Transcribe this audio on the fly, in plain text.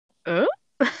Oh,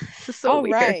 this is so All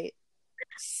weird. right.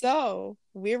 So,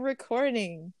 we're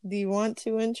recording. Do you want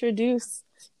to introduce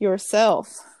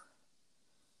yourself?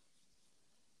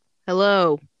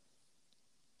 Hello,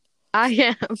 I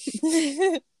am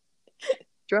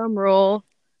drum roll.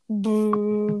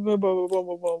 Boom, boom, boom,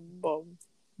 boom, boom, boom,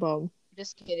 boom.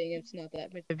 Just kidding. It's not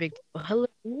that much of a big deal. Hello,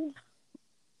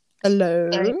 I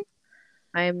Hello.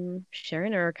 I'm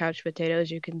Sharon or Couch Potato,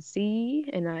 as you can see,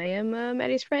 and I am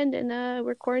Maddie's friend, and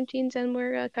we're quarantined and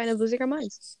we're kind of losing our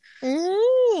minds.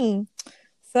 Mm.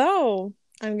 So,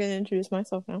 I'm going to introduce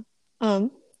myself now.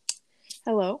 Um,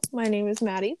 Hello, my name is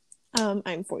Maddie.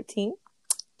 I'm 14,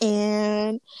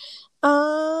 and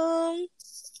um,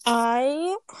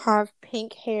 I have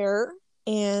pink hair,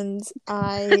 and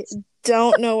I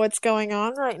don't know what's going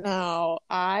on right now.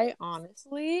 I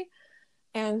honestly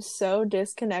am so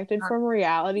disconnected from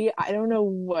reality. I don't know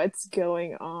what's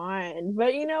going on.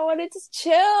 But you know what? It's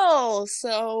chill.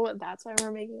 So that's why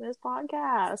we're making this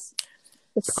podcast.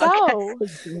 The podcast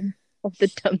So, of the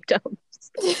Dum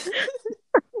Dums.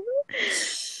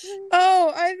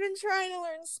 oh, I've been trying to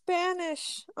learn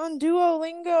Spanish on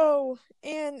Duolingo,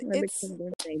 and I'm it's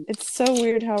excited. it's so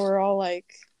weird how we're all like,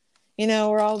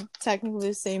 we're all technically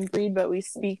the same breed, but we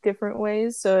speak different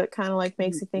ways. So it kind of like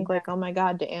makes you think like, oh my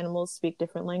God, do animals speak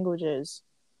different languages?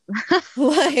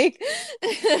 Like,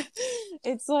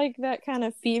 it's like that kind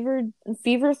of fever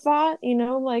thought,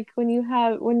 like when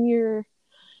you're,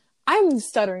 I'm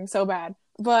stuttering so bad,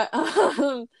 but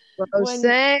Bro, when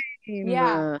same.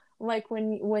 yeah, like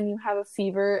when you have a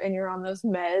fever and you're on those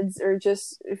meds, or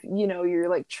just if you're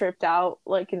like tripped out,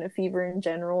 like in a fever in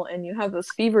general, and you have those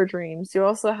fever dreams, you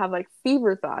also have like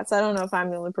fever thoughts. I don't know if I'm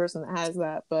the only person that has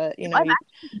that, but I've you,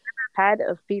 actually had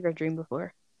a fever dream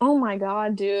before. oh my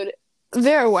God, dude,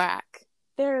 they're whack.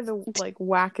 They're the like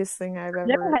wackest thing I've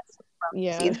Never ever. had sleep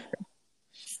Yeah. paralysis either.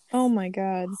 Oh my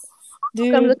God,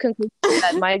 I've come to the dude. conclusion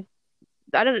that my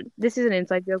I don't. This is an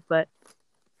inside joke, but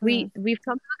Hmm. we've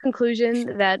come to the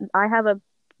conclusion that I have a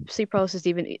sleep paralysis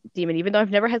demon, even though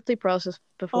I've never had sleep paralysis Oh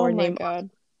before. my Name God.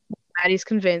 Maddie's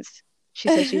convinced. She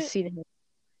says she's seen him.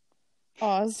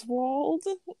 Oswald.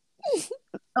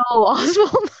 Oh,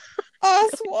 Oswald.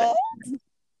 Oswald.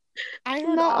 I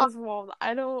heard No, Oswald.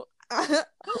 I don't.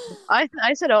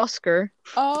 I said Oscar.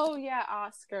 Oh yeah,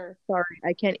 Oscar. Sorry,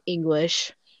 I can't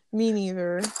English. Me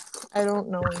neither. I don't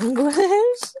know English.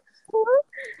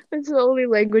 It's the only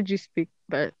language you speak,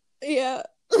 but Yeah.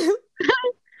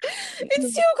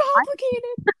 It's too I,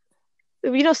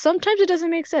 complicated. sometimes it doesn't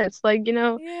make sense.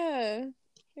 Yeah.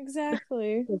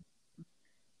 Exactly.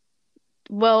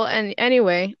 Well, and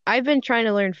anyway, I've been trying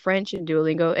to learn French in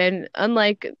Duolingo, and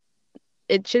unlike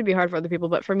it should be hard for other people,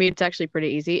 but for me, it's actually pretty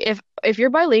easy. If you're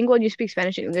bilingual and you speak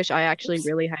Spanish and English, I actually Oops.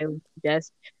 really highly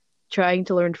suggest trying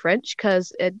to learn French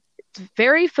because it's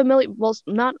very familiar. Well,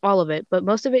 not all of it, but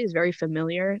most of it is very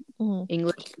familiar Mhm.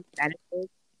 English and Spanish.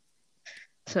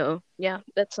 So yeah,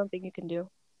 that's something you can do. Want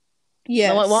me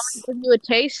Yes. to give you a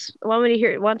taste? Want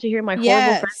to hear my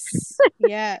horrible French? Yes.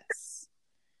 Yes.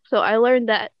 So I learned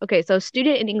that. Okay, so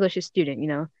student in English is student,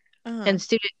 Uh-huh. and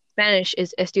student in Spanish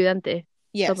is estudiante,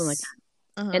 something like Yes.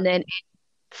 that. Uh-huh. And then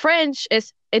French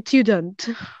is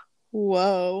étudiant.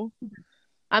 Whoa.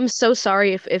 I'm so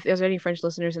sorry if there's any French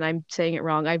listeners and I'm saying it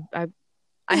wrong. I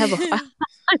have a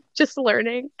I'm just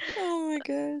learning. Oh my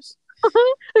gosh.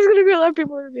 There's gonna be a lot of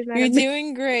people who are gonna be mad You're at me.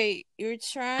 doing great. You're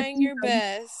trying your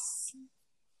best.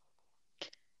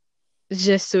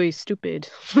 Je suis stupid.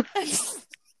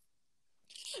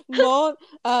 Mon,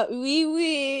 oui,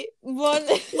 oui. Mon.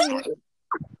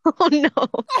 Oh no. Here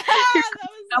That comes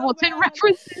was so Hamilton bad.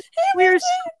 references. We're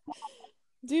so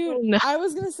Dude, oh no. I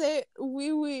was gonna say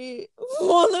oui, oui.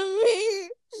 Mon ami.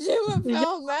 Je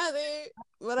m'appelle Maddie.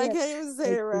 But I can't even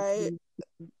say it right.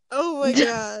 Oh my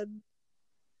God.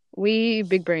 We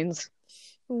big brains.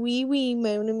 Oui, oui,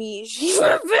 mon ami. Je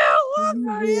m'appelle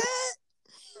Mariette.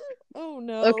 Oh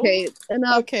no. Okay,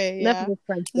 enough. Okay, Enough of yeah. this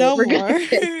French joke. No We're more. gonna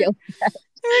get We're killed.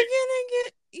 gonna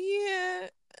get. Yeah.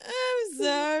 I'm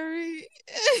sorry.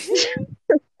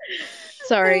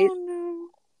 Sorry. Oh no.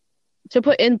 To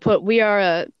put input, we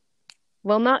are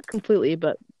well, not completely,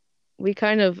 but we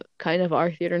kind of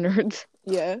are theater nerds.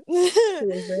 Yeah. A little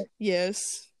bit.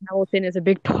 Yes. Hamilton is a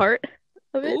big part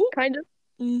of it, Ooh. kind of.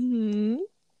 Mm-hmm.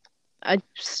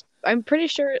 I'm pretty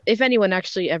sure if anyone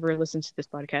actually ever listens to this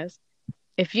podcast,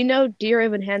 if you know Dear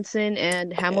Evan Hansen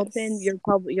and Hamilton, Yes.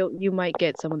 you might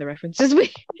get some of the references we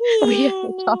have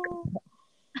to talk. No, no.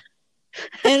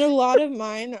 And a lot of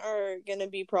mine are gonna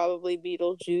be probably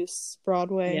Beetlejuice,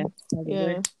 Broadway. Yeah, probably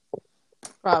Yeah,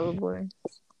 probably.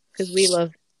 because we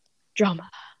love drama.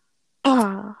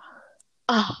 Ah,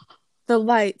 Ah, the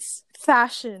lights,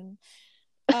 fashion,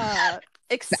 Fashion.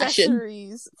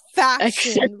 accessories,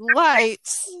 fashion,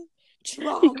 lights,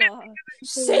 drama,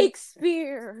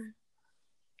 Shakespeare.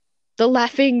 The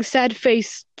laughing sad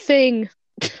face thing.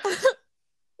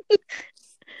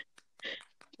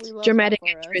 We love that Dramatic for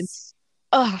us. entrance.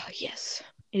 Oh, yes.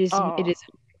 It is it Oh, is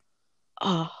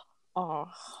oh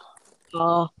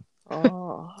oh,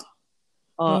 oh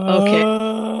oh. okay.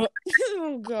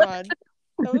 Oh God,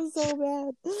 that was so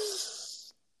bad.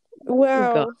 Oh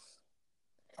god.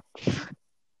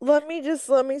 Well,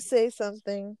 let me say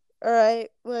something. All right,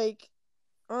 like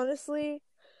honestly,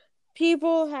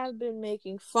 people have been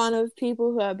making fun of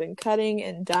people who have been cutting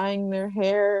and dyeing their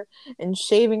hair and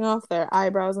shaving off their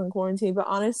eyebrows in quarantine, but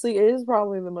honestly, it is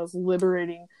probably the most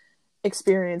liberating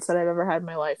experience that I've ever had in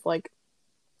my life. Like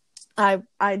I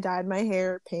dyed my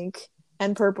hair pink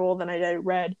and purple, then I dyed it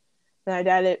red, then I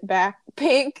dyed it back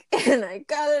pink, and I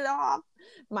cut it off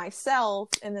myself,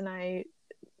 and then I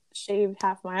shaved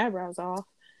half my eyebrows off.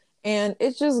 And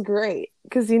it's just great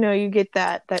because you get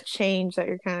that change that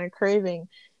you're kind of craving,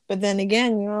 but then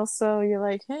again you're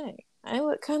like, hey, I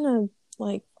look kind of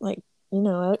like I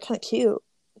look kind of cute,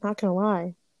 not gonna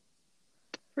lie.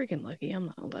 Freaking lucky. I'm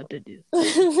not allowed to do.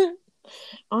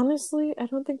 Honestly, I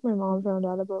don't think my mom found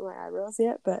out about my eyebrows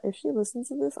yet, but if she listens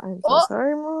to this, I'm so Oh,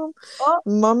 sorry, Mom. oh,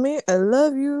 Mommy, I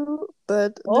love you,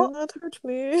 but do oh. not hurt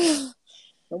me.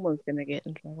 Someone's gonna get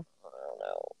in trouble.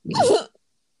 Oh no.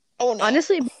 Oh no.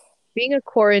 Honestly, being a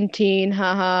quarantine,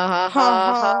 ha ha Ha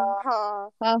ha ha ha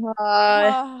ha. ha Ha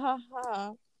ha ha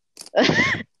ha.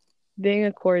 ha. Being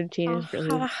a quarantine Ha is really.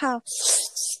 ha ha.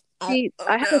 See, Oh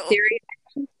I have a no. theory.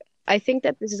 I think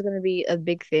that this is going to be a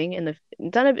big thing in the.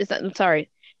 It's not. I'm sorry.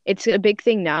 It's a big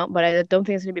thing now, but I don't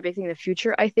think it's going to be a big thing in the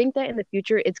future. I think that in the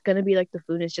future, it's going to be like the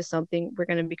flu, and it's just something we're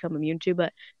going to become immune to.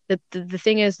 But the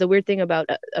thing is, the weird thing about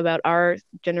our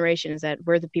generation is that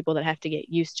we're the people that have to get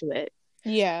used to it.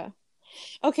 Yeah.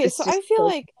 Okay, It's so just I feel so.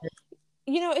 like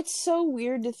it's so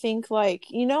weird to think like,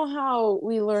 how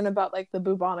we learn about like the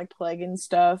bubonic plague and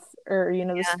stuff, or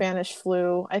the Yeah. Spanish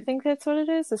flu. I think that's what it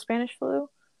is, the Spanish flu.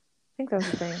 I think that's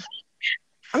the thing.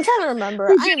 I'm trying to remember.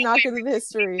 I am not good at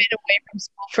history. Been away from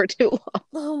school for too long.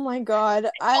 Oh my God.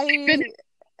 Been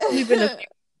only been a few.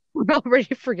 We're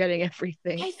already forgetting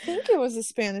everything. I think it was the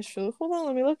Spanish flu. Hold on,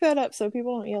 let me look that up so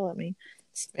people don't yell at me.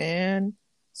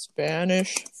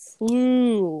 Spanish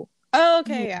flu. Oh,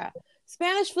 okay, yeah.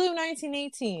 Spanish flu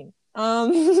 1918.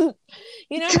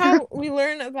 How we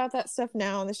learn about that stuff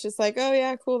now, and it's just like, oh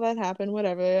yeah, cool, that happened,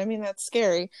 whatever. I mean, that's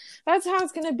scary. That's how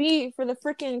it's gonna be for the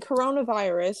freaking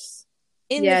coronavirus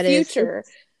in the Yeah, it is. future.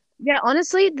 Yeah,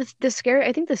 honestly, the scary.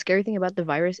 I think the scary thing about the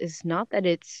virus is not that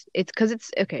it's because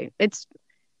it's okay.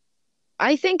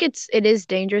 I think it is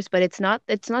dangerous, but it's not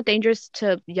dangerous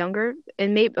to younger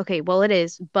and maybe okay, well it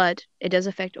is, but it does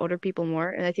affect older people more.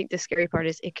 And I think the scary part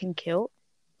is it can kill.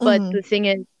 But Mm-hmm. the thing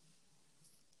is,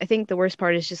 I think the worst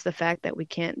part is just the fact that we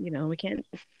can't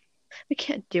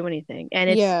do anything. And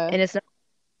Yeah. it's not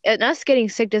and us getting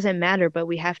sick doesn't matter, but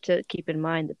we have to keep in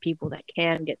mind the people that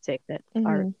can get sick that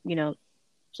are, Mm-hmm.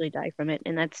 actually die from it.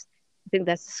 And I think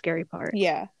that's the scary part.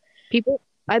 Yeah. People,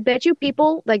 I bet you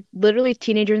people like literally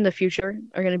teenagers in the future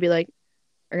are gonna be like,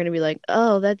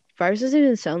 oh, that virus doesn't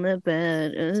even sound that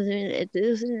bad.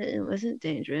 It wasn't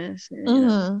dangerous.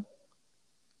 Mm-hmm.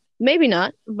 Maybe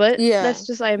not, but Yeah. that's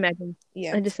just I imagine.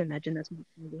 Yeah. I just imagine that's what it's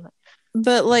gonna be like.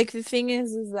 But like the thing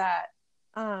is that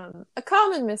a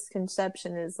common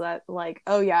misconception is that like,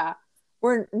 oh yeah,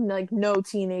 we're like no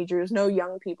teenagers, no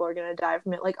young people are gonna die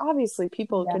from it. Like obviously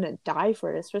people are Yeah. gonna die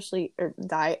for it, especially or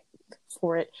die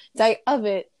for it, die of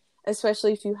it,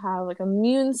 especially if you have like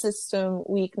immune system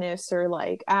weakness or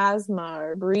like asthma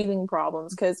or breathing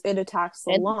problems because it attacks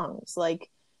the And lungs. Like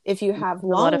if you have there's a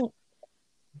lot of lung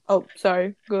oh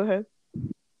sorry, go ahead.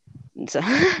 so,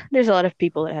 there's a lot of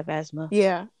people that have asthma.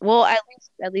 Yeah. Well,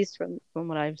 at least from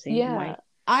what I've seen in Yeah, my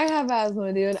I have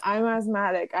asthma, dude. I'm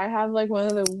asthmatic. I have like one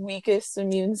of the weakest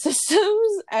immune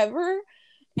systems ever.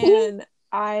 And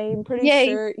I'm pretty yay.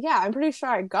 sure, yeah, I'm pretty sure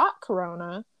I got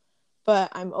corona, but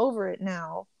I'm over it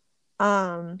now.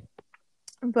 Um,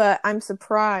 but I'm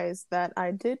surprised that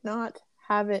I did not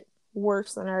have it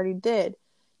worse than I already did.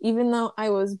 Even though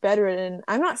I was bedridden,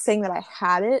 I'm not saying that I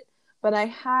had it, but I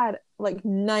had like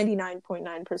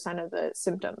 99.9% of the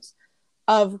symptoms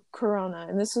of corona.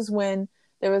 And this was when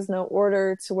there was no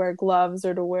order to wear gloves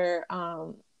or to wear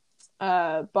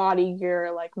body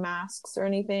gear like masks or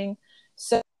anything.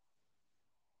 So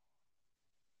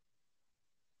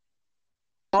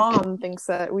mom thinks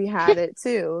that we had it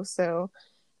too. So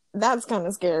that's kind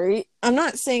of scary. I'm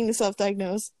not saying to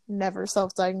self-diagnose, never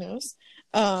self-diagnose.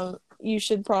 you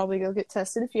should probably go get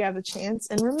tested if you have a chance.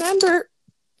 And remember,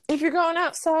 if you're going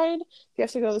outside, if you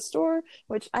have to go to the store,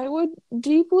 which I would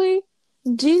deeply,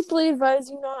 deeply advise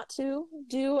you not to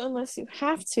do unless you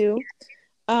have to,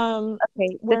 Okay,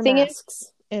 the wear thing is,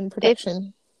 masks and if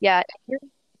protection. yeah,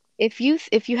 if you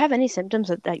have any symptoms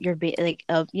that you're being like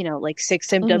of like sick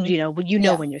symptoms, Mm-hmm.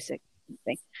 Yeah. when you're sick,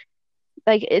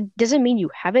 like it doesn't mean you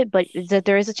have it, but that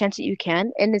there is a chance that you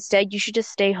can, and instead you should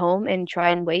just stay home and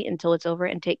try and wait until it's over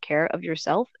and take care of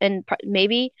yourself, and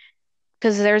maybe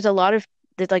because there's a lot of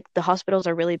like the hospitals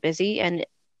are really busy, and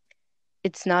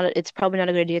it's probably not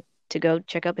a good idea to go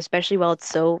check up, especially while it's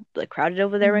so like crowded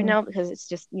over there right Mm-hmm. now because it's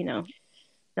just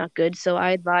not good. So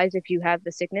I advise if you have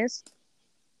the sickness,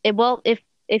 well,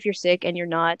 if you're sick and you're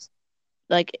not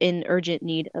like in urgent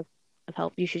need of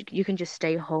help, you can just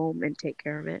stay home and take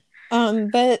care of it.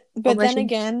 But Unless then you,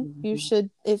 again, you should,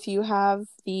 if you have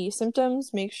the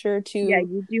symptoms, make sure yeah, to,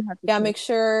 you do have to yeah, make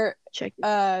sure check.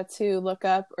 to look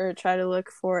up or try to look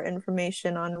for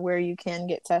information on where you can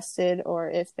get tested, or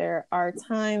if there are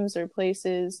times or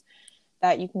places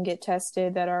that you can get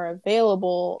tested that are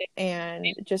available, and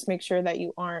just make sure that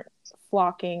you aren't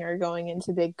flocking or going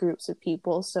into big groups of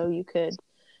people so you can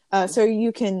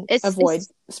avoid It's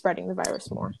spreading the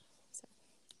virus more.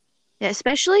 yeah,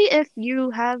 especially if you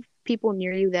have people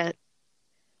near you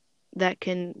that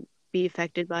can be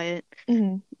affected by it,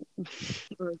 Mm-hmm.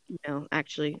 or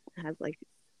actually have like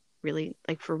really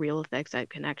like for real effects that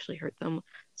can actually hurt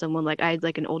someone. Like I had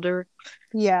like an older,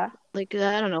 Yeah. like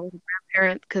I don't know,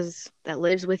 grandparent because that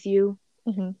lives with you,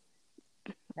 Mm-hmm.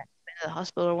 that's been to the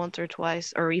hospital once or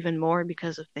twice or even more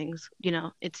because of things.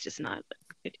 It's just not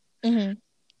good Mm-hmm.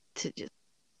 to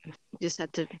just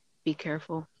have to be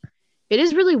careful. It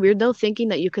is really weird though, thinking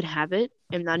that you could have it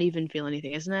and not even feel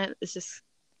anything, isn't it? It's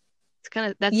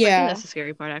kind of that's I think Yeah. that's the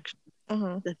scary part actually.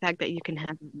 Uh-huh. The fact that you can have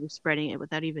it, you're spreading it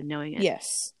without even knowing it.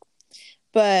 Yes.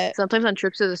 But Sometimes on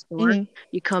trips to the store, mhm.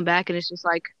 you come back and it's just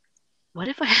like, what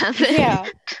if I have Yeah,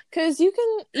 it? because you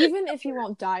can, even if you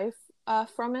won't die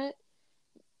from it,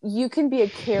 you can be a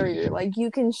carrier. Like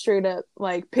you can straight up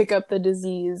like pick up the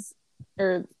disease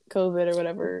or COVID or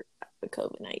whatever,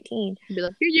 COVID-19. Be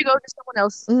like, here you go to someone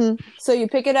else. Mm-hmm. So you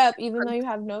pick it up even though you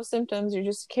have no symptoms. You're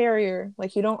just a carrier.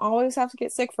 Like you don't always have to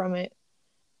get sick from it.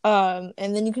 And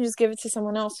then you can just give it to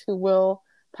someone else who will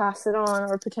pass it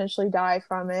on or potentially die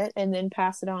from it and then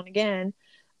pass it on again.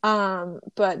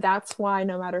 But that's why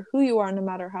no matter who you are, no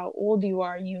matter how old you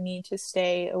are, you need to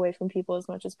stay away from people as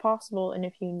much as possible. And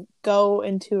if you go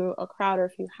into a crowd, or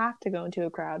if you have to go into a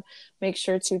crowd, make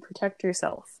sure to protect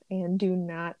yourself and do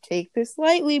not take this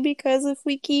lightly, because if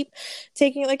we keep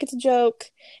taking it like it's a joke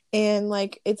and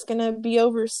like it's gonna be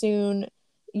over soon,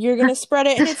 you're gonna spread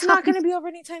it and it's not gonna be over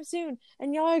anytime soon,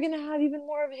 and y'all are gonna have even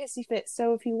more of a hissy fit.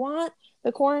 So if you want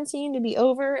the quarantine to be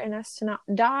over and us to not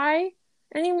die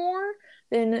anymore,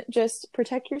 then just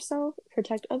protect yourself,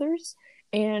 protect others,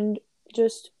 and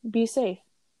just be safe.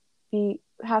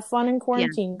 Have fun in Yeah.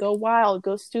 quarantine. Go wild,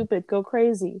 go stupid, go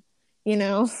crazy. You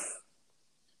know,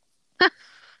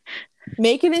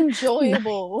 make it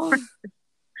enjoyable.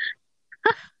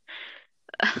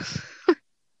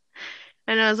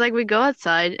 And I was like, we go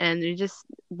outside and we just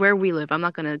where we live. I'm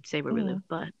not gonna say where we live, Mm.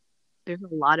 but there's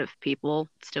a lot of people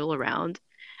still around,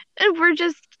 and we're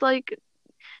just like,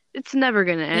 it's never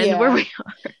gonna end where Yeah. we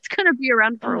are. It's gonna be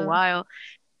around for a Uh-huh. while.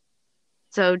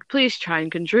 So please try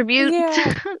and contribute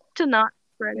Yeah. to not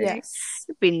spreading. Yes.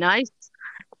 It'd be nice.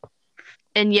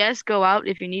 And yes, go out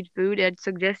if you need food. I'd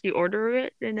suggest you order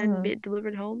it and then Uh-huh. be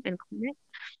delivered home and clean it.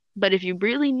 But if you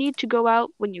really need to go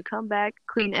out when you come back,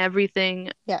 clean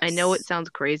everything. I know it Yes. sounds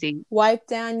crazy. Wipe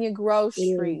down your It is.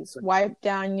 groceries. Wipe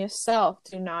down yourself.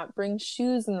 Do not bring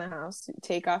shoes in the house.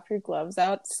 Take off your gloves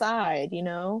outside,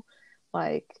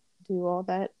 Like, do all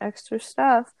that extra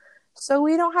stuff so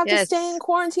we don't have to stay in Yes.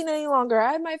 quarantine any longer.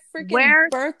 I had my freaking Where?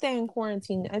 birthday in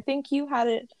quarantine. I think you had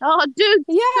it. Oh, dude,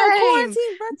 Yeah, same.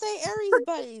 quarantine birthday Aries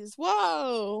buddies.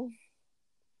 Whoa.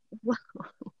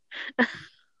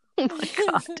 Oh my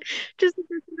God. Just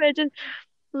imagine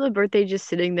the birthday just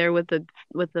sitting there with a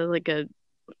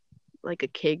like a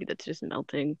cake that's just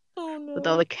melting Oh with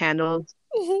all no. the candles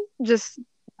just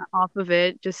off of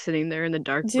it, just sitting there in the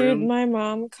dark Dude, room. my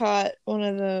mom caught one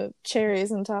of the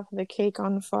cherries on top of the cake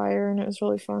on fire, and it was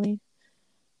really funny.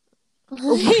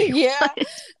 Oh my Yeah. God.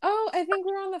 Oh, I think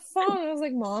we're on the phone. I was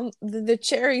like, Mom, the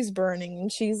cherry's burning.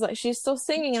 And she's like, she's still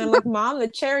singing. And I'm like, Mom, the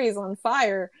cherry's on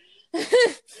fire.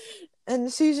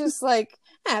 And she's just like,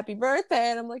 Happy birthday.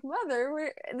 And I'm like,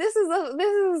 Mother, this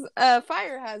is a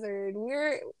fire hazard.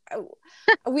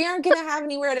 We aren't gonna have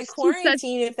anywhere to She said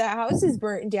quarantine if that house is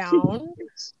burnt down.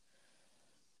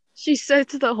 She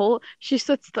sets the whole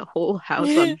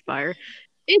house on fire.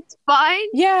 It's fine.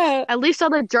 Yeah. At least all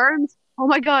the germs. Oh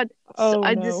my God. Oh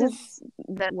This no. is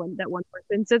that one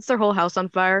person sets their whole house on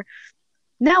fire.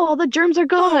 Now all the germs are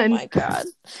Oh gone. my God.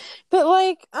 But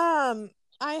like,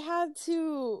 I had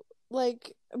to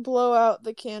like blow out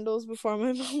the candles before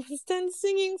my mom was done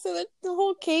singing so that the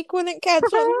whole cake wouldn't catch on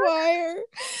fire.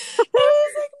 I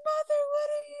was like, Mother, what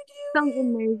are Sounds you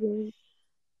amazing. doing?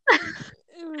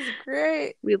 It was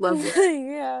great. We love when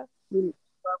Yeah. we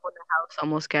love when the house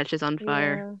almost catches on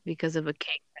fire Yeah. because of a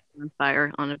cake catching on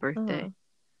fire on a birthday. Uh-huh.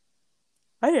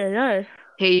 Ay, ay, ay.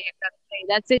 Hey, you gotta say,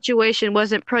 that situation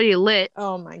wasn't pretty lit.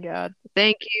 Oh my God.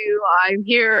 Thank you. I'm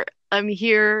here. I'm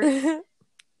here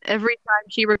every time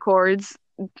she records.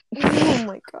 Oh It's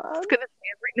my God. gonna say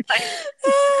every night.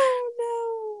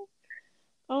 Oh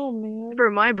no. Oh man. For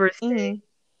my birthday, Mm.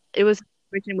 it was a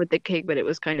situation with the cake, but it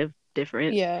was kind of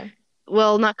different. Yeah.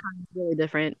 Well, not kind of really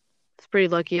different. It's pretty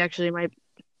lucky actually.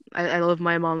 I love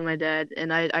my mom and my dad,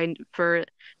 and for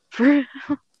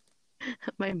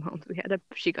my mom,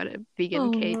 she got a vegan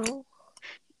Oh cake, no.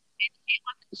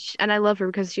 and I love her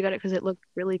because she got it because it looked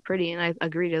really pretty, and I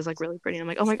agreed it was like really pretty. And I'm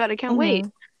like, oh my God, I can't wait.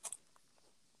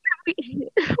 Mm-hmm.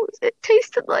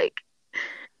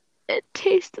 It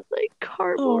tasted like Oh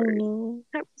cardboard. no.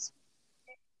 I was,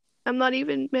 I'm not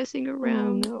even messing Oh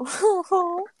around.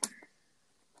 no.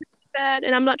 Bad,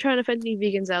 and I'm not trying to offend any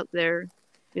vegans out there.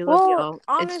 We love Well,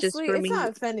 y'all. It's just honestly, for it's me. not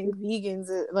offending vegans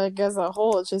like as a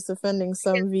whole. It's just offending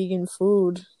some vegan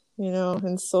food, Yeah,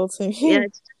 insulting.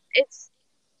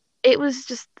 it was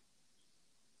just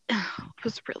it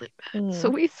was really bad. So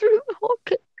Mm. we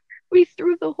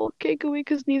threw the whole cake away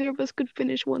because neither of us could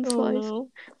finish one Oh slice. no.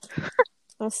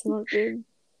 That's not good.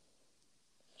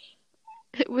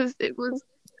 It was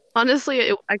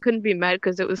honestly I couldn't be mad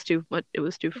because it was too much. It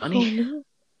was too Oh funny. no.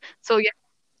 So yeah,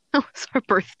 that was our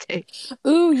birthday.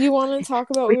 Ooh, you want to talk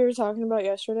about what We, we were talking about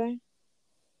yesterday?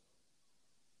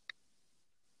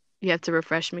 you have to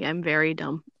refresh me. I'm very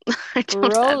dumb. I don't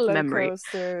have Roller memory.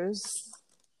 coasters.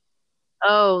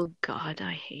 Oh God,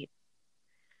 I hate.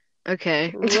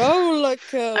 Okay. Roller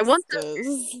I want to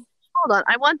coasters. hold on.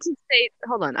 I want to say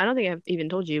hold on. I don't think I've even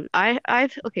told you. I've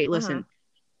okay, Uh-huh. listen.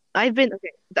 I've been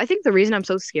okay. I think the reason I'm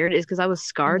so scared is because I was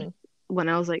scarred Hmm. when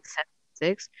I was like 7,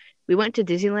 6. We went to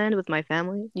Disneyland with my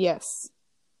family, Yes.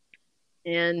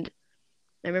 and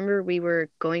I remember we were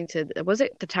going to was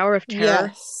it the Tower of Terror?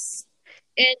 Yes.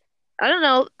 And I don't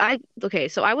know.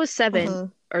 So I was 7, Uh-huh.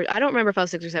 or I don't remember if I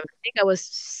was 6 or 7. I think I was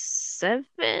 7.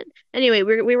 Anyway,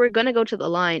 we were gonna go to the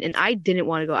line, and I didn't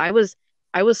want to go. I was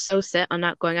so set on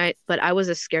not going. But I was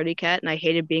a scaredy cat, and I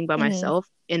hated being by Hmm. myself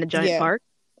in a giant Yeah. park.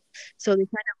 So they kind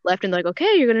of left and like,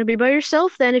 okay, you're gonna be by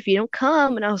yourself then if you don't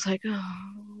come. And I was like,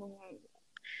 oh.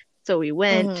 So we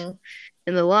went Uh-huh.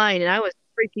 in the line, and I was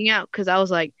freaking out because I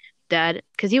was like, Dad,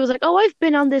 because he was like, oh, I've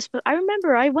been on this, but I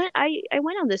remember I went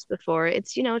on this before.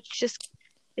 It's just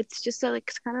like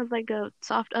it's kind of like a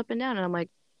soft up and down, and I'm like,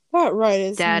 That ride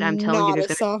is Dad, I'm telling you, not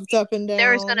a soft up and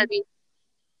there's gonna down. be.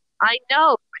 I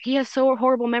know he has so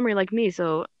horrible memory like me,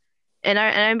 so and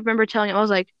I remember telling him I was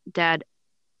like, Dad,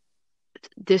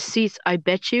 the seats, I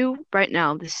bet you right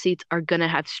now, the seats are gonna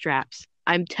have straps.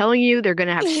 I'm telling you, they're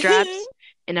gonna have straps,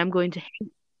 and I'm going to.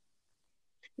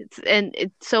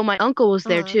 So my uncle was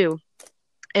there Uh-huh. too,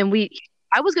 and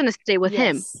I was gonna stay with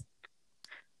him, Yes.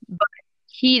 but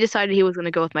he decided he was gonna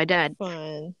go with my dad,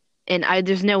 Fun. and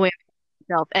there's no way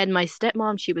myself. And my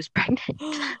stepmom, she was pregnant.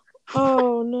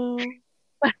 Oh no.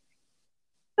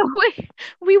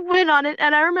 we went on it,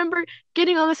 and I remember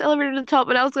getting on this elevator to the top,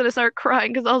 and I was gonna start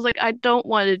crying because I was like, I don't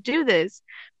want to do this.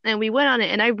 And we went on it,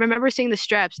 and I remember seeing the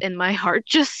straps, and my heart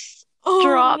just Oh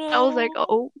dropped. I was like, no.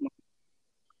 oh.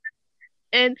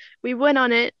 And we went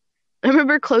on it. I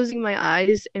remember closing my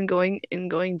eyes and going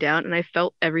down, and I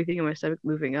felt everything in my stomach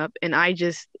moving up, and I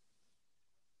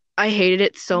hated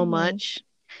it so Hmm. much.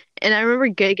 And I remember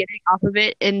getting off of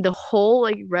it, and the whole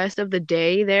like rest of the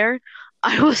day there,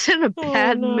 I was in a Oh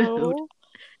bad mood. no.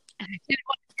 I didn't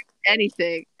want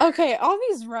anything. Okay, all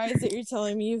these rides that you're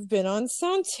telling me you've been on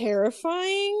sound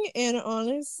terrifying, and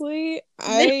honestly,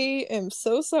 I am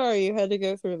so sorry you had to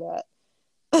go through that.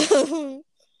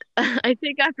 I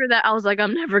think after that, I was like,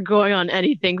 I'm never going on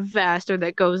anything faster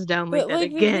that goes down like But that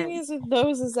like the thing again. is with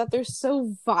those is that they're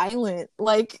so violent.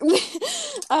 Like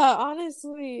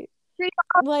honestly,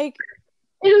 like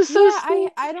It was so yeah, scary.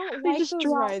 I don't They like just those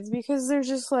dropped. rides because they're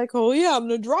just like, "Oh yeah, I'm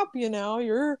going to drop you now.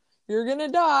 You're going to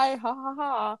die." Ha ha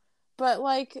ha. But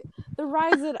like the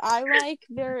rides that I like,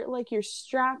 they're like you're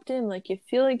strapped in, like you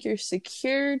feel like you're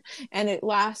secured and it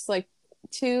lasts like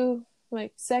 2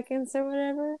 like seconds or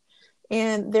whatever.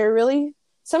 And they're really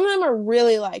Some of them are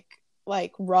really like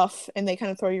rough and they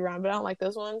kind of throw you around, but I don't like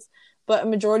those ones. But a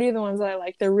majority of the ones that I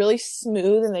like, they're really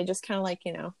smooth and they just kind of like,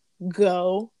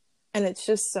 go. And it's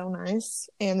just so nice.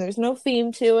 And there's no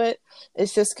theme to it.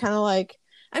 It's just kind of like,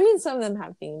 I mean, some of them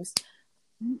have themes.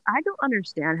 I don't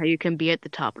understand how you can be at the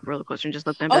top of a roller coaster and just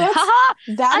look them and Oh, be like, haha,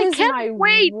 that I is can't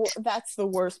wait. that's the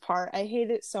worst part. I hate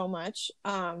it so much.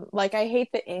 Like I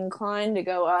hate the incline to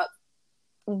go up,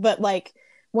 but like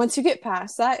once you get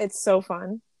past that, it's so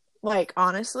fun. Like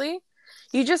honestly,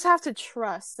 you just have to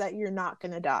trust that you're not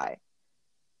gonna die,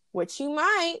 which you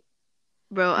might,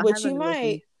 Bro, I which have a you might,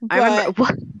 movie. I remember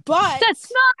what? but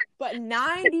That's not but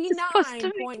supposed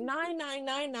to be.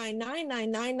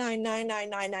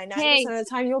 99.99999999999% Hey, of the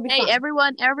time you'll be hey, fine.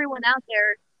 everyone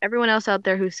else out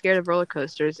there who's scared of roller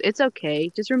coasters, it's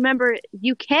okay. Just remember,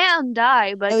 you can die,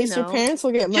 At but least your parents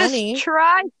will get just money.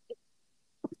 try.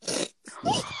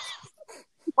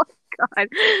 Oh my God.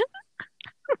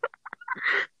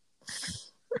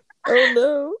 Oh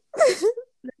no.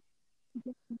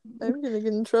 I'm gonna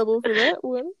get in trouble for that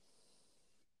one.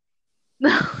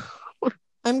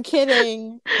 I'm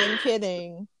kidding. I'm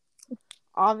kidding.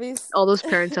 Obvious. All those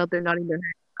parents out there nodding their head.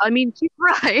 I mean, she's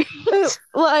right.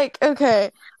 Like,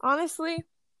 okay. Honestly,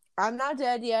 I'm not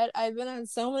dead yet. I've been on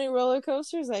so many roller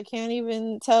coasters, I can't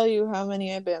even tell you how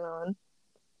many I've been on.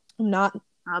 I'm not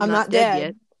I'm I'm not not dead dead.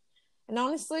 yet. And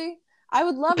honestly, I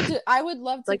would love to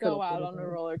Like a go out on a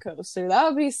roller coaster. That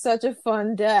would be such a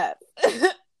fun death.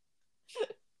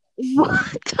 what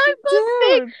type of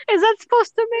thing Dude, is that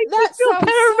supposed to make you that feel sounds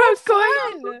better so about going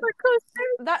on fun. roller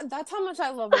coaster? That's how much I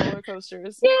love roller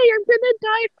coasters. Yeah, you're gonna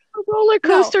die from a roller No,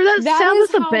 coaster. That that sounds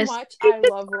is the how best much thing I to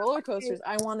love roller die. coasters.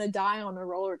 I want to die on a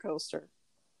roller coaster.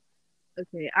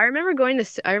 Okay, I remember going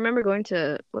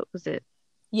to what was it?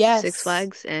 Six Yes.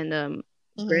 Flags and Great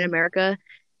Mm-hmm. America,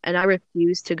 and I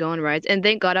refused to go on rides. And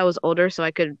thank God I was older, so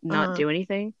I could not Uh-huh. do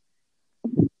anything.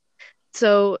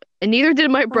 So, and neither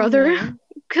did my Oh brother, no.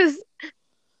 because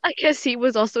I guess he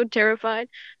was also terrified.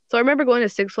 So I remember going to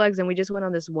Six Flags, and we just went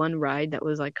on this one ride that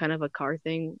was like kind of a car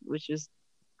thing, which is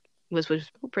was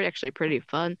pretty actually pretty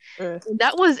fun. Ugh. And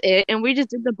that was it, and we just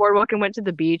did the boardwalk and went to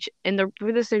the beach, and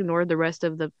we just ignored the rest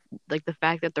of the like the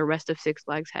fact that the rest of Six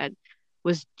Flags had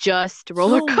was just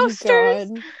roller Oh my coasters.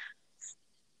 god.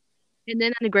 And then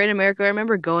in the Great America, I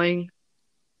remember going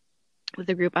with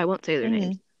a group. I won't say their Mm-hmm.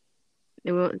 names.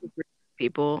 It was a group of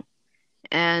people,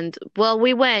 and well,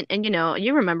 we went, and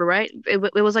you remember, right? It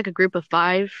was like a group of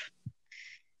five,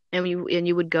 and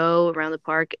you would go around the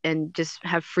park and just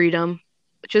have freedom,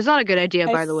 which is not a good idea,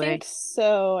 I by the think way.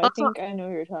 so. I Also, think I know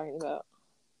what you're talking about.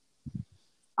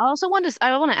 I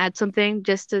want to add something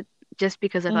just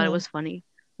because I thought it Mm-hmm. was funny.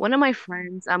 One of my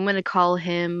friends, I'm gonna call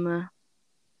him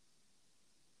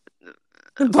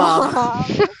Bob. Bob.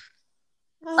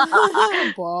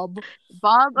 Bob.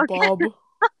 Bob. Okay. Bob.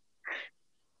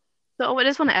 So I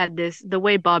just want to add this: the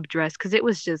way Bob dressed, because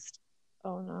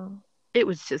Oh no. it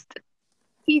was just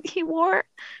he wore.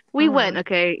 We went, Uh-huh.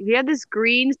 okay. He had this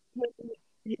green,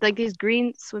 like these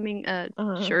green swimming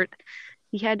Uh-huh. shirt.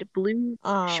 He had blue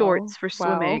Oh, shorts for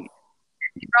wow. swimming.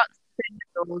 He brought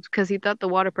sandals because he thought the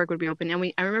water park would be open.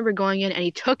 And I remember going in and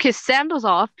he took his sandals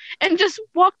off and just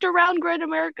walked around Great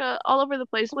America all over the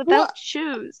place without What?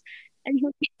 shoes. And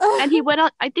he went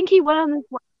on. I think he went on this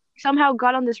somehow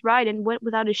got on this ride and went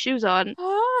without his shoes on.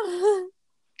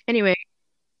 Anyway,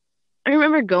 I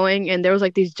remember going and there was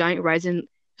like these giant rides and it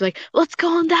was like, let's go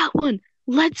on that one.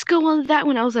 Let's go on that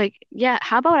one. I was like, yeah,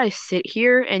 how about I sit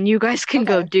here and Okay. you guys can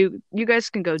go do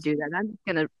that. I'm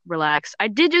gonna relax. I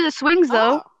did do the swings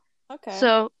though. Oh, okay.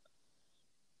 So,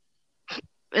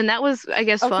 and that was, I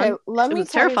guess, Okay, fun. let It me was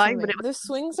tell you terrifying, but something. it was The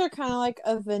swings are kind of like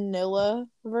a vanilla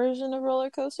version of roller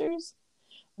coasters,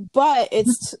 but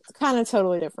it's kind of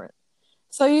totally different.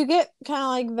 So you get kind of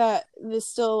like that. There's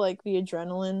still like the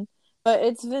adrenaline, but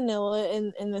it's vanilla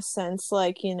in the sense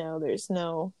like there's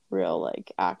no real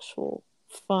like actual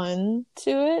fun to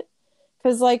it.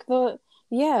 Because like the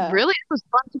yeah. really it was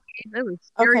fun to me. It was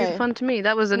scary Okay, fun to me. let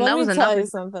That me was tell enough you adventure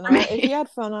something. for If you me. had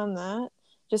fun on that,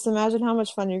 just imagine how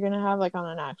much fun you're gonna have like on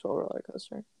an actual roller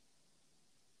coaster.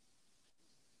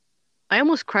 I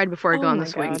almost cried before I Oh got on the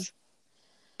my god. swings,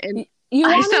 and You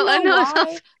want to I know know it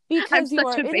sounds why? I'm Because you such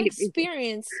are a baby.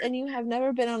 inexperienced and you have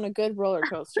never been on a good roller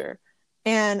coaster.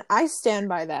 And I stand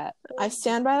by that. I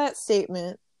stand by that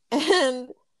statement. And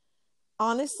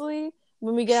honestly,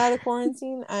 when we get out of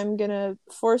quarantine, I'm going to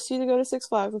force you to go to Six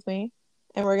Flags with me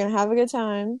and we're going to have a good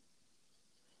time.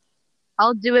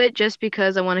 I'll do it just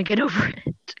because I want to get over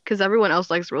it. Because everyone else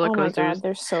likes roller Oh my god, coasters.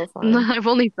 they're so And fun. I've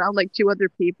only found like two other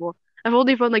people.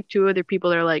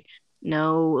 That are like,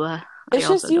 no, I It's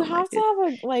just also you don't like have to it. have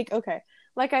a like okay.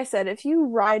 like I said, if you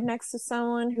ride next to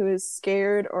someone who is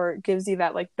scared or gives you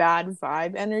that like bad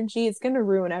vibe energy, it's gonna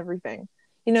ruin everything.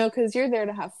 Because you're there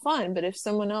to have fun. But if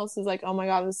someone else is like, "Oh my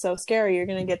God, this is so scary," you're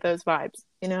gonna get those vibes.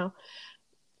 You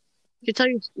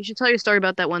should tell your story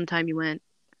about that one time you went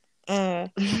Uh,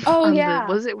 oh on the yeah,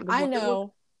 was it the I water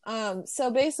world? know.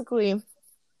 So basically,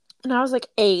 when I was like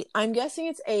 8, I'm guessing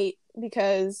it's 8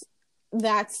 because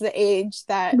that's the age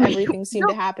that everything seemed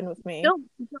to Don't happen with me. don't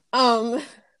Um,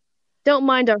 don't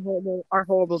mind our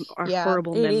yeah,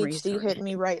 horrible memories, ADHD sorry. hit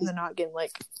me right in the noggin,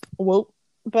 like, whoop.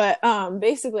 But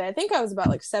basically, I think I was about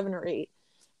like 7 or 8,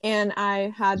 and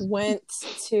I had went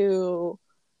to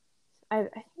I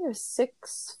think it was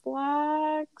Six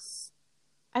Flags.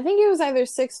 I think it was either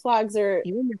Six Flags or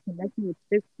You and your connection with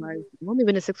Six Flags. I've only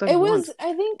been to Six Flags it once. was.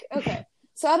 I think okay.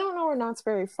 So I don't know where Knott's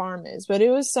Berry Farm is, but it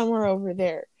was somewhere over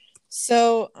there.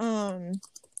 So I'm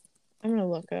gonna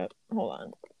look up. Hold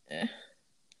on. Eh.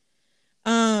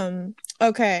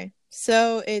 Okay.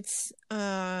 So it's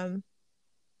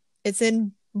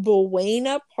in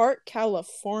Buena Park,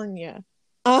 California.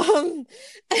 Um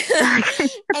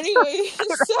anyway,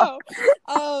 so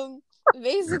um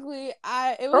basically it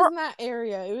was Oh, in that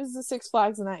area. It was the Six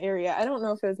Flags in that area. I don't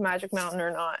know if it was Magic Mountain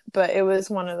or not, but it was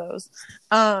one of those.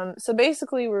 So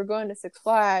basically we were going to Six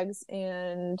Flags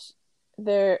and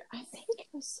there I think it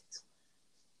was Six.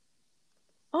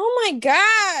 Oh my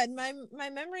god, my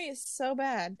memory is so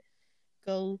bad.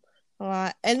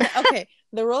 And okay,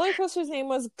 the roller coaster's name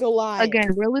was Goliath.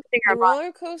 again, we're losing The our mind.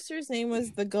 roller coaster's name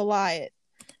was the Goliath.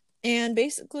 And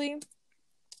basically,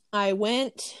 I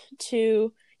went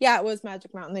to, yeah, it was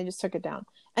Magic Mountain. They just took it down.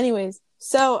 Anyways,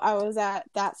 so I was at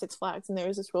that Six Flags, and there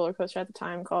was this roller coaster at the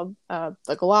time called the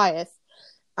Goliath,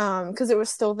 because it was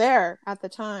still there at the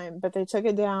time, but they took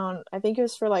it down. I think it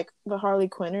was for like the Harley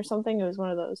Quinn or something. It was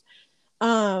one of those.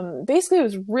 Basically, it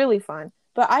was really fun.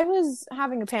 But I was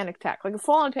having a panic attack, like a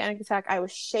full-on panic attack. I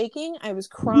was shaking, I was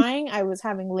crying, I was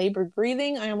having labored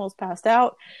breathing, I almost passed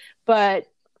out. But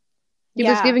He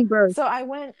was yeah, giving birth. so I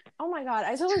went. Oh my god,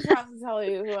 I totally forgot to tell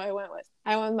you who I went with.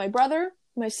 I went with my brother,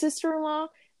 my sister-in-law,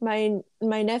 my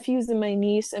nephews, and my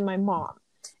niece, and my mom.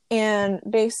 And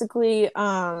basically,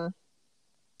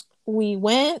 we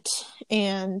went,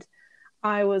 and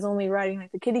I was only riding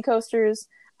like the kiddie coasters.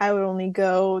 I would only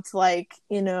go to like,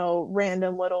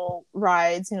 random little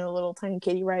rides, little tiny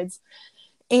kiddie rides.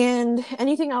 And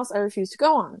anything else I refused to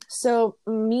go on. So,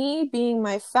 me being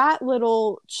my fat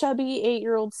little chubby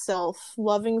 8-year-old self,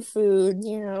 loving food,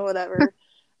 whatever,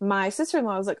 my sister in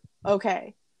law was like,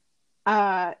 okay,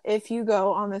 if you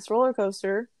go on this roller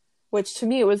coaster, which to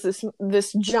me it was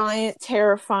this giant,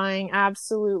 terrifying,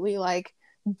 absolutely like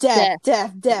death,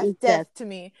 Death. death, It death, was death. death to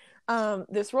me.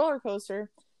 This roller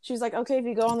coaster, she's like, okay, if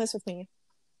you go on this with me,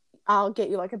 I'll get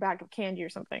you like a bag of candy or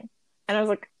something. And I was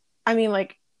like, I mean,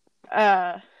 like,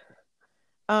 uh,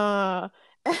 uh,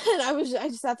 and I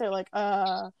just sat there like,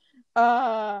 uh,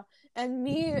 and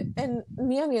me on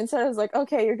the inside, I was like,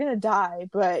 okay, you're gonna die,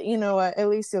 but you know what? At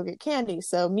least you'll get candy.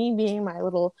 So me being my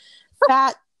little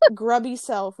fat, grubby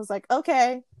self was like,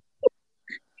 okay,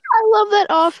 I love that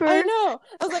I offer. know.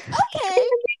 I was like, okay,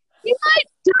 You might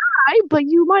die, but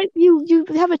you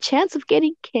have a chance of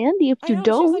getting candy if I you know. She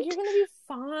was like, you're don't. gonna be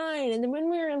fine. And then when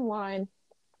we were in line,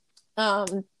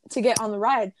 to get on the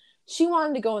ride, she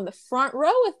wanted to go in the front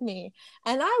row with me,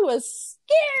 and I was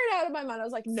scared out of my mind. I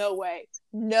was like, no way,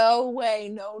 no way,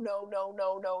 no, no, no,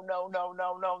 no, no, no, no,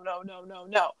 no, no, no, no, no,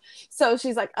 no. So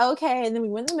she's like, okay. And then we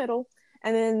went in the middle,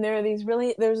 and then there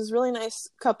was this really nice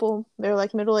couple. They're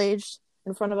like middle aged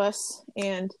in front of us,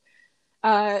 and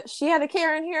she had a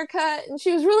Karen haircut, and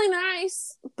she was really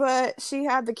nice, but she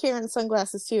had the Karen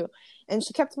sunglasses too, and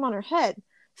she kept them on her head.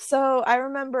 So I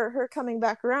remember her coming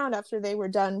back around after they were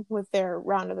done with their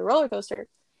round of the roller coaster,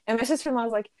 and my sister-in-law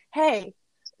was like, "Hey,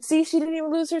 see, she didn't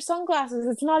even lose her sunglasses.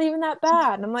 It's not even that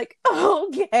bad." And I'm like,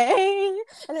 "Okay,"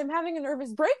 and I'm having a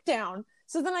nervous breakdown.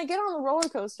 So then I get on the roller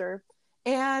coaster,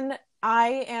 and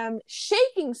I am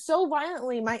shaking so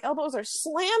violently, my elbows are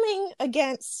slamming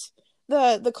against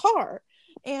the car,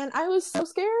 and I was so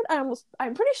scared. I'm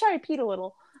pretty sure I peed a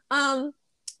little.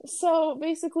 So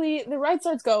basically the ride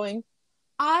starts going.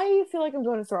 I feel like I'm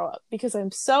going to throw up because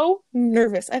I'm so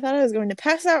nervous. I thought I was going to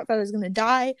pass out, I thought I was going to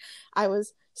die. I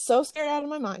was so scared out of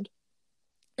my mind.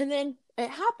 And then it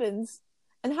happens,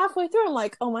 and halfway through I'm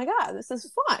like, "Oh my god, this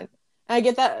is fun." And I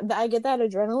get that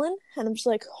adrenaline, and I'm just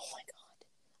like, "Oh my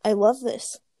god. I love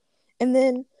this." And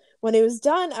then when it was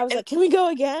done, I was like, "Can we go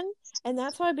again?" And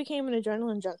that's how I became an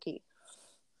adrenaline junkie.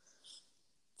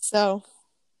 So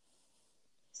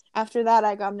after that,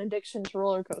 I got an addiction to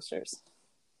roller coasters.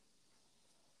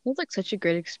 It was like such a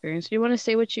great experience. Do you want to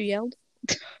say what you yelled?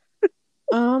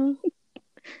 Um.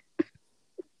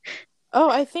 Oh,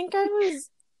 I think I was.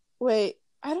 Wait,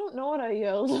 I don't know what I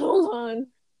yelled. Hold on.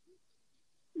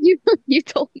 You you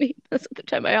told me this at the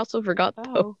time. I also forgot though.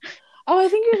 Oh. Oh, I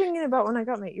think you're thinking about when I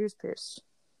got my ears pierced.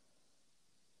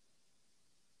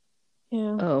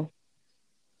 Yeah. Oh.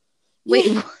 Wait,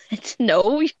 Yeah. what?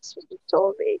 No, you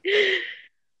told me.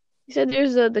 You said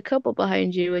there's the couple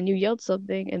behind you and you yelled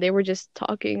something and they were just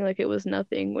talking like it was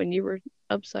nothing when you were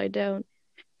upside down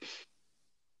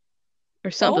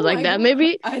or something Oh like my that. god.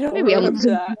 Maybe I don't maybe I'm remember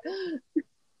that.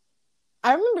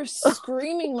 I remember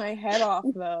screaming my head off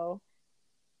though.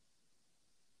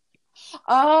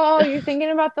 Oh, you're thinking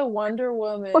about the Wonder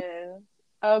Woman.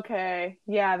 Okay.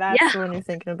 Yeah, that's Yeah. the one you're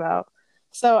thinking about.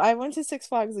 So I went to Six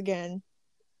Flags again.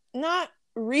 Not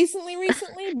recently,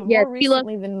 but Yeah, more Tila.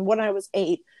 recently than when I was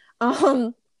 8.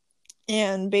 Um,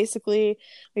 and basically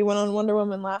we went on Wonder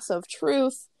Woman Lasso of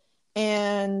Truth,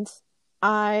 and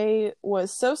I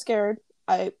was so scared.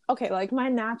 Like my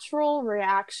natural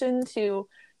reaction to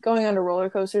going on roller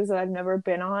coasters that I've never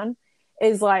been on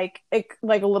is like a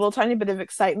little tiny bit of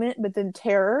excitement, but then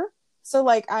terror. So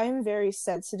like I'm very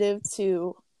sensitive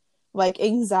to like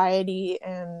anxiety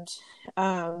and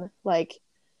like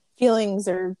feelings,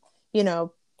 or you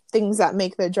know, things that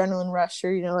make the adrenaline rush,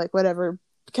 or you know, like whatever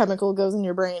chemical goes in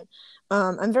your brain.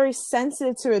 I'm very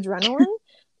sensitive to adrenaline,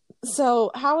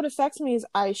 so how it affects me is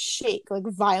I shake like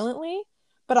violently,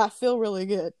 but I feel really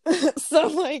good. So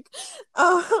like,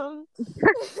 um,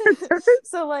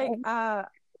 so like,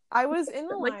 I was in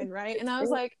the Like line, right, and I was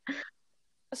like,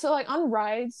 so like on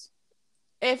rides,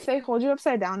 if they hold you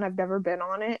upside down, I've never been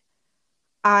on it.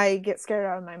 I get scared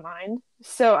out of my mind.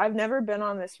 So I've never been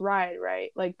on this ride,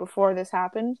 right? Like before this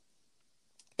happened.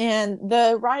 And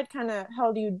the ride kind of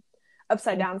held you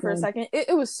upside down for a second.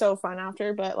 It was so fun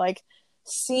after, but like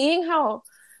seeing how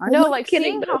I'm no, not like kidding,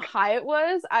 seeing but how okay. high it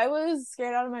was, I was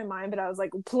scared out of my mind, but I was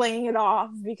like playing it off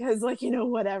because like, you know,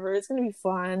 whatever, it's gonna be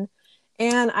fun.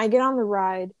 And I get on the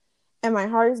ride and my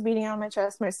heart is beating out of my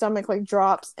chest, my stomach like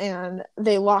drops, and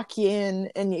they lock you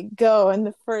in and you go, and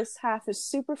the first half is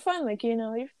super fun, like, you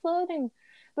know, you're floating.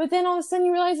 But then all of a sudden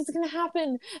you realize it's gonna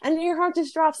happen and your heart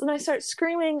just drops, and I start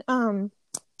screaming,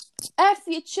 F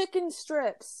you chicken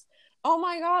strips. Oh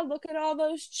my god, look at all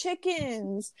those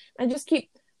chickens. I just keep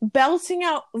belting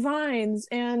out vines,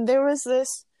 and there was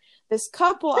this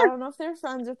couple, I don't know if they're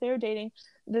friends, if they were dating,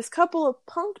 this couple of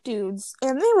punk dudes,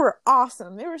 and they were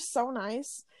awesome. They were so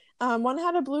nice. One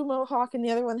had a blue mohawk and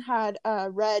the other one had a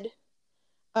red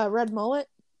mullet.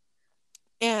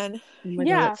 And Oh my God, that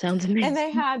yeah, sounds and amazing.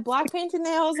 they had black painted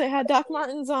nails, they had Doc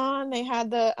Martens on, they had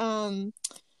the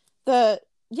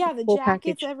yeah, the Full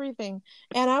jackets, package. everything.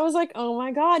 And I was like, oh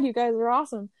my god, you guys are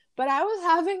awesome. But I was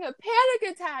having a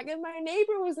panic attack, and my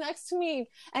neighbor was next to me,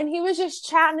 and he was just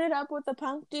chatting it up with the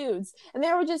punk dudes, and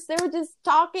they were just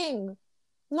talking,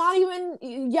 not even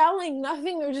yelling,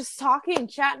 nothing. They were just talking,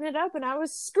 chatting it up, and I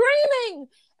was screaming.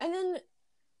 And then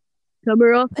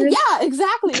Summer often? yeah,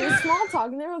 exactly, it was small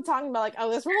talk, and they were talking about like, oh,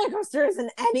 this roller coaster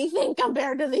isn't anything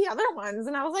compared to the other ones,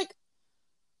 and I was like,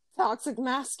 toxic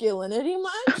masculinity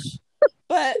much?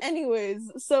 But anyways,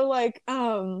 so like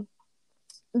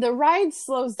the ride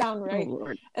slows down, Oh right?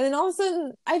 Lord. And then all of a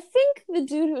sudden, I think the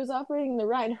dude who was operating the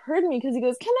ride heard me because he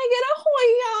goes, "Can I get a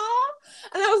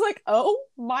hoya?" And I was like, "Oh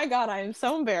my god, I am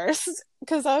so embarrassed,"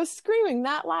 because I was screaming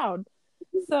that loud.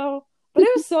 So, but it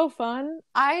was so fun.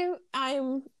 I'm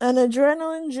an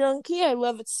adrenaline junkie. I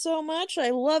love it so much. I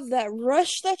love that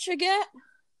rush that you get.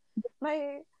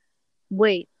 My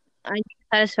Wait, I need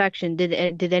satisfaction.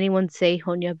 Did anyone say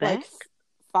Honya like back?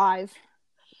 5.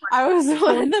 I was one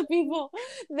Honya? of the people.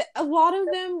 A lot of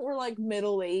them were like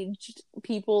middle-aged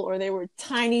people, or they were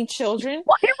tiny children.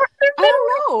 Why were there I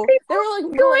middle-aged don't know. They people were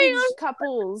like going middle-aged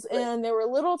couples, and they were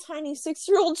little tiny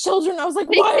 6-year-old children. I was like,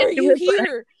 They why can are do you it, but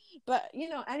here? But you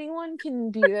know, anyone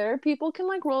can be there. People can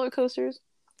like roller coasters.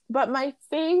 But my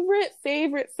favorite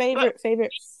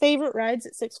rides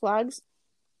at Six Flags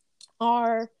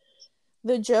are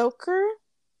the Joker.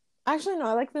 Actually, no,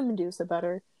 I like the Medusa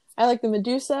better. I like the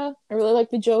Medusa. I really like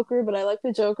the Joker, but I like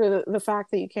the Joker, the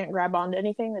fact that you can't grab onto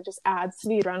anything, that just adds to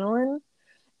the adrenaline.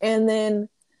 And then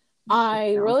that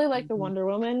I sounds really like the crazy. Wonder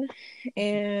Woman,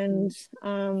 and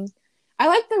um, I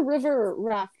like the river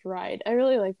raft ride. I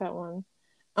really like that one.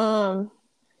 Um,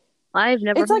 I've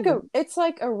never it's heard like of a it. it's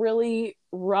like a really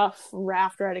rough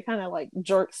raft ride. It kind of like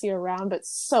jerks you around, but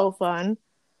so fun.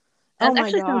 Oh That my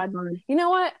actually sounds god. fun. You know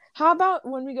what? How about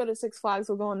when we go to Six Flags,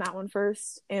 we'll go on that one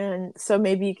first, and so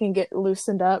maybe you can get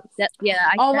loosened up. That yeah,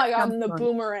 Oh that my god, sounds and the fun.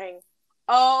 boomerang.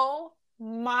 Oh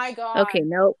My Okay, God.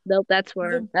 nope, nope. The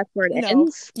That's where it No,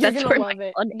 ends. you're That's gonna where my love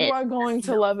it. fun You ends. are going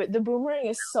to Nope. love it. The boomerang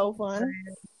is so fun.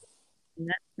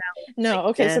 That sounds like No,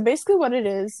 okay, so death. basically what it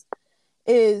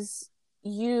is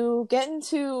you get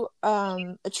into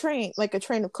a train, like a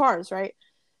train of cars, right?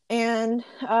 And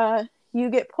you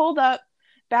get pulled up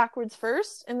backwards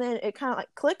first, and then it kind of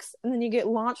like clicks, and then you get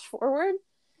launched forward,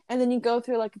 and then you go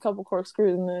through like a couple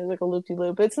corkscrews, and there's like a loop de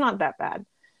loop. It's not that bad.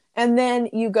 And then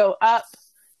you go up,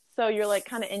 so you're like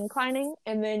kind of inclining,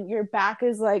 and then your back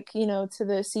is like, to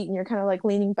the seat, and you're kind of like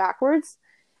leaning backwards,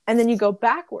 and then you go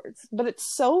backwards. But it's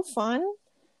so fun.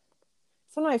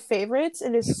 It's one of my favorites.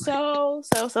 It is so,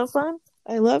 so, so fun.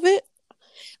 I love it.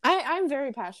 I'm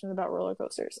very passionate about roller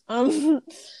coasters.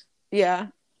 Yeah.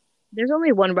 There's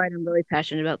only one ride I'm really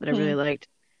passionate about that I Hmm. really liked.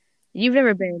 You've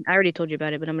never been. I already told you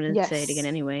about it, but I'm gonna say it again Yes.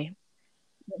 anyway.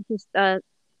 Just to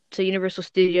Universal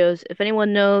Studios. If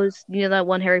anyone knows, you know that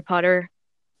one Harry Potter.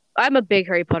 I'm a big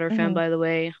Harry Potter fan, Hmm. by the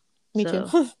way. Me too.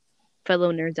 So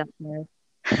fellow nerds out there.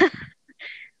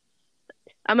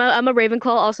 I'm a Ravenclaw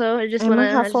also. I'm a I just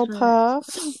wanna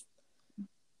Hufflepuff.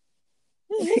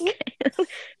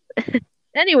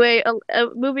 anyway,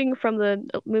 moving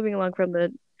along from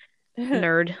the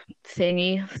nerd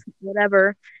thingy,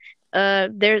 whatever.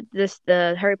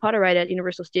 The Harry Potter ride at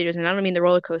Universal Studios, and I don't mean the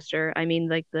roller coaster. I mean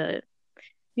like there's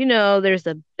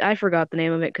the I forgot the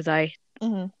name of it because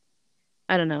Hmm.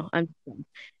 I don't know.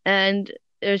 And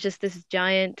there's just this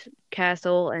giant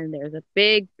castle, and there's a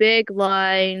big, big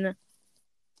line.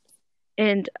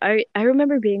 And I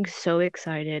remember being so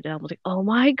excited. I was like, "Oh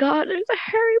my God, there's a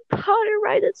Harry Potter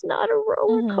ride. It's not a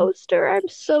roller Hmm. coaster. I'm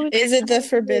so Is it the excited."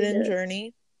 Forbidden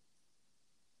Journey?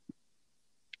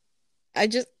 I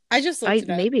just looked I it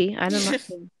up. maybe I don't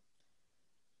know.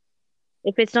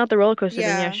 If it's not the roller coaster,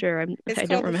 then yeah, Yeah, sure. it's I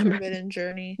don't called the remember. Forbidden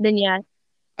Journey. Then yeah,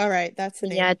 All right, that's the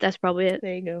then yeah, name. that's probably it.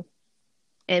 There you go.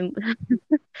 And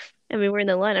and we were in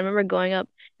the line. I remember going up,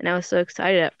 and I was so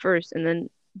excited at first, and then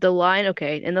the line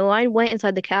went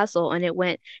inside the castle, and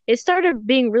it started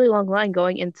being a really long line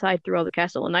going inside through all the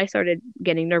castle, and I started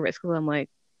getting nervous because I'm like,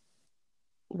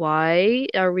 why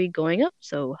are we going up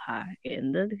so high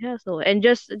in the castle? And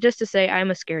just to say, I'm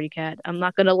a scaredy cat. I'm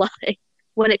not gonna lie.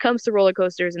 When it comes to roller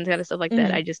coasters and kind of stuff like that,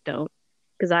 Hmm. I just don't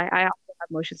because I also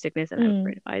have motion sickness and I'm Hmm.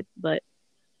 afraid of heights. But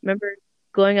remember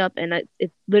going up and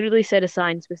it literally said a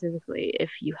sign specifically,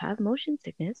 if you have motion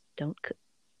sickness,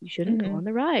 you shouldn't go Hmm. on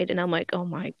the ride. And I'm like, oh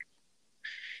my,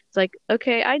 it's like,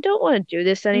 okay, I don't want to do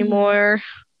this Hmm. anymore.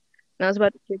 And I was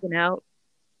about to chicken out,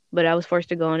 but I was forced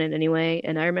to go on it anyway.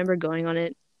 And I remember going on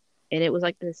it, and it was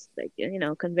like this, like,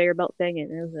 conveyor belt thing,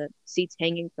 and there was a seats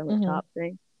hanging from the Hmm. top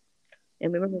thing.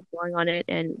 And we remember going on it,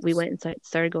 and we went inside,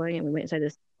 started going, and we went inside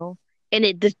this tunnel. And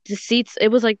the seats, it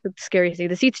was like the scariest thing.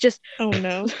 The seats Oh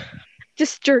no.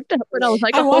 just jerked up, and I was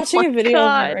like, I'm oh watching my a video of it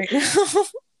God. right now.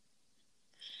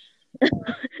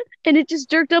 And it just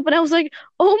jerked up, and I was like,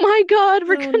 oh my God,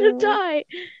 we're Oh gonna no. die.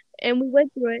 And we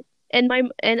went through it, and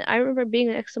I remember being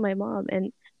next to my mom,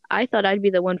 and I thought I'd be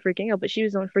the one freaking out, but she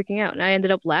was the one freaking out, and I ended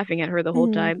up laughing at her the whole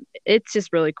Hmm. time. It's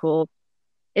just really cool.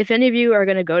 If any of you are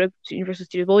gonna go to Universal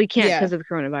Studios, well, you can't Yeah. because of the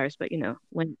coronavirus, but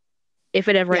when if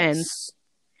it ever ends, Yes.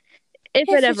 if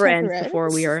it If it ever ever ends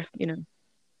before we ends. are,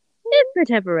 if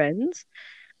it ever ends.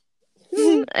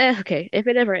 Okay, if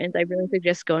it ever ends, I really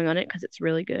suggest going on it because it's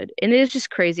really good. And it is just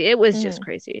crazy. It was just Hmm.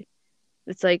 crazy.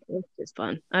 It's like, it's just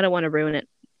fun. I don't want to ruin it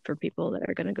for people that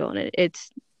are going to go on it. It's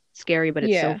scary, but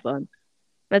it's so Yeah. fun.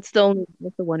 That's the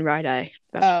one ride I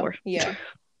vouch Oh, for. yeah.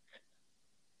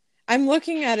 I'm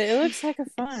looking at it. It looks like a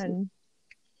It's, fun.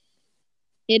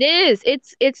 it is.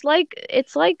 It's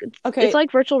Okay,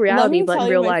 like virtual let reality, me but in tell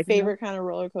you real my life, you know? favorite kind of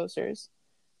roller coasters.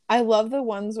 I love the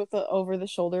ones with the over the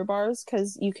shoulder bars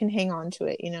because you can hang on to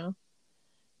it.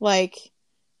 Like,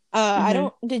 I Hmm.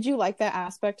 don't, did you like that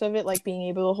aspect of it? Like being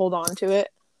able to hold on to it?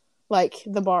 Like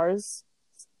the bars?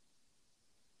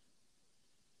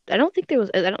 I don't think there was,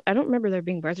 I don't remember there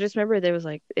being bars. I just remember there was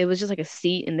like, it was just like a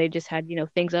seat and they just had,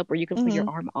 things up where you can put your Mm-hmm.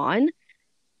 arm on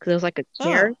because it was like a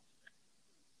chair.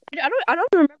 Oh, I don't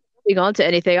remember holding on to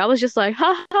anything. I was just like,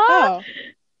 ha ha, oh.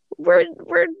 we're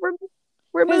we're we're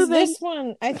we're Because moving. this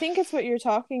one, I think it's what you're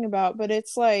talking about, but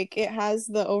it's like it has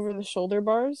the over the shoulder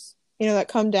bars, that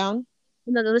come down.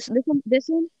 No, no,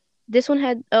 this one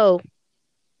had. Oh,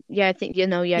 yeah, I think yeah,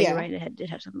 you're Yeah. right. It did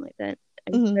have something like that.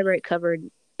 I just Hmm. remember it covered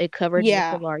most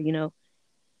Yeah. of our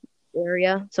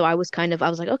area. So I was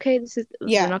like, okay, we're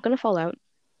Yeah. not gonna fall out.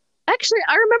 Actually,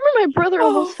 I remember my brother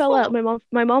almost fell out. Oh,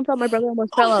 My mom thought my brother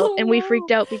almost fell out, and we oh freaked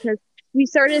no. out because we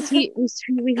heard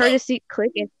his seat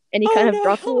click, and he kind Oh of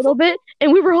dropped a little no. bit,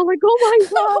 and we were all like, oh my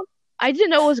God. I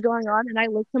didn't know what was going on, and I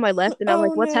looked to my left, and I'm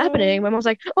like, Oh "What's happening?" no. My mom's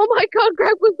like, "Oh my God,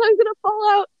 Grandpa's not gonna fall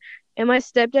out!" And my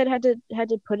stepdad had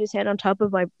to put his hand on top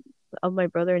of my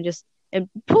brother and just and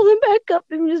pull him back up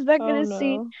and just back in Oh his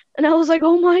seat. no. And I was like,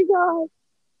 "Oh my God!"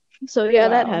 So yeah,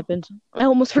 that Wow. happened. I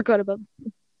almost forgot about,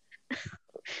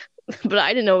 but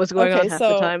I didn't know what was going on Okay, half the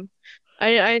so time. I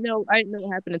didn't know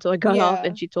what happened until I got off yeah.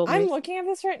 and she told I'm me. looking at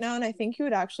this right now and I think you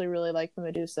would actually really like the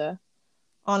Medusa.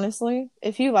 Honestly,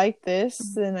 if you like this,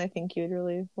 then I think you'd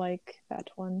really like that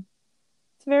one.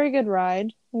 It's a very good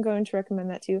ride. I'm going to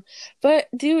recommend that to you. But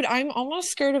dude, I'm almost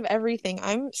scared of everything.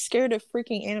 I'm scared of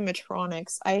freaking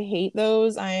animatronics. I hate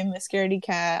those. I am a scaredy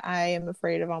cat. I am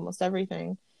afraid of almost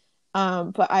everything.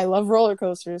 But I love roller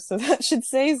coasters, so that should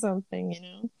say something, you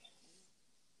know?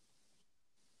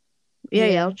 Yeah,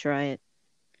 yeah, I'll Yeah. try it.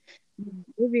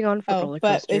 Moving on for Oh, roller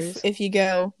but if coasters. if you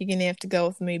go, you're gonna have to go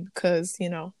with me because,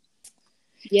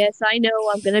 Yes, I know.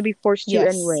 I'm gonna be forced to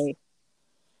yes. anyway.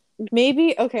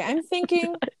 Maybe okay, I'm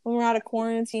thinking when we're out of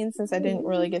quarantine, since I didn't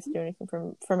really get to do anything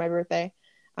for my birthday,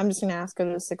 I'm just gonna ask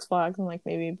go to Six Flags and like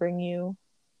maybe bring you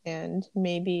and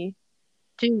maybe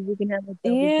Dude, we can have a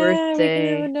double yeah, we can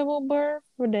have a birthday. double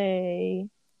birthday.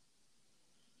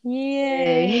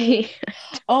 Yay. Yay.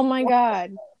 Oh my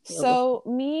God. Double. So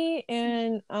me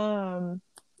and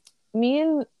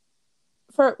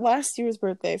for last year's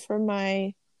birthday, for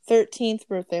my 13th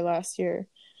birthday last year,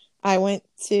 I went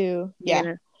to You're yeah.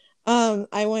 gonna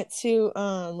I went to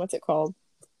what's it called?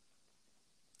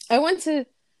 I went to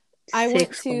I went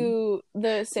Six Flags. to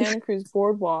the Santa Cruz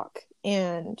boardwalk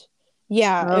and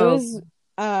yeah, it Oh, was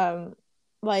um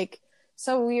like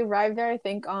so we arrived there I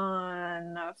think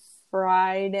on a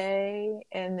Friday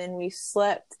and then we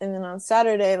slept and then on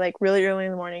Saturday like really early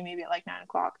in the morning, maybe at like 9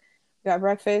 o'clock, we got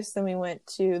breakfast, then we went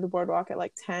to the boardwalk at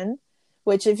like 10,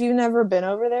 which if you've never been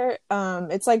over there,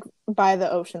 it's like by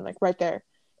the ocean, like right there.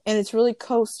 And it's really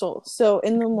coastal. So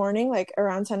in the morning, like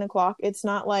around 10 o'clock, it's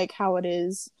not like how it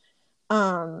is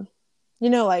um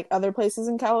like other places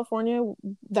in California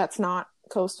that's not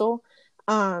coastal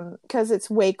because it's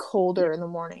way yeah. colder in the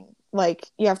morning, like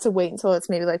you have to wait until it's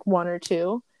maybe like 1 or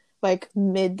 2, like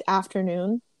mid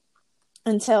afternoon,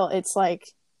 until it's like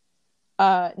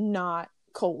not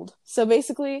cold. So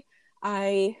basically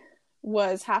I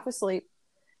was half asleep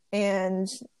and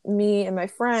me and my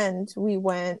friend we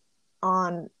went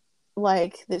on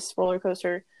like this roller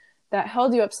coaster that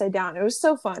held you upside down. It was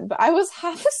so fun, but I was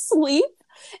half asleep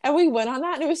and we went on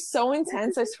that and it was so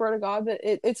intense. I swear to God that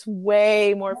it's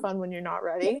way more fun when you're not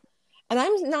ready. And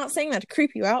I'm not saying that to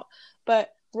creep you out, but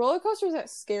roller coasters that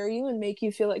scare you and make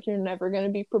you feel like you're never going to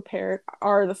be prepared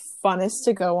are the funnest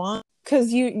to go on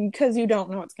because you don't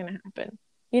know what's going to happen.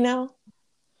 You know,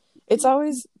 it's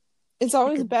always it's I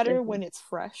always could better when definitely, it's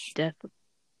fresh. definitely.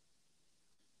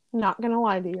 Not gonna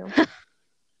lie to you.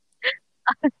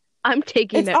 I'm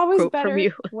taking It's that always quote from better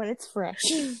you when it's fresh.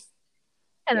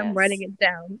 and I'm writing Yes. it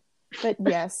down. But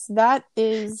yes, that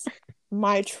is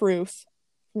my truth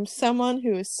from someone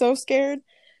who is so scared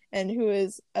and who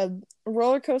is a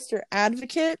roller coaster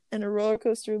advocate and a roller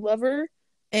coaster lover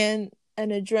and an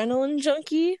adrenaline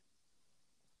junkie.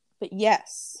 But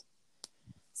yes,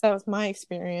 so that was my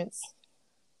experience.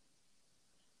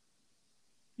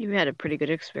 You had a pretty good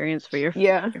experience for Yeah.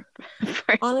 for your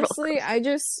roller Honestly,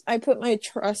 coaster. I put my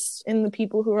trust in the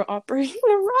people who are operating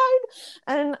the ride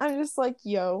and I'm just like,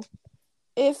 yo,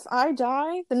 if I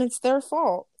die, then it's their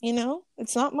fault, you know?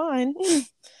 It's not mine. It's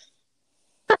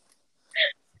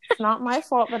not my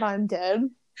fault that I'm dead,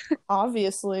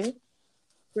 obviously.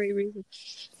 Great reason.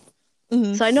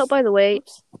 Mm-hmm. Side note, by the way,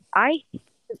 Oops. I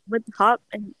with hot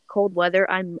and cold weather,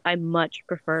 I much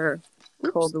prefer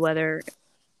Oops. cold weather.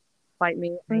 Fight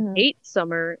me. I Mm-hmm. hate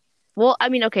summer. Well, I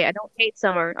mean, okay, I don't hate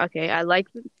summer. Okay, I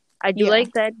do Yeah.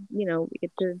 like that, we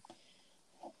get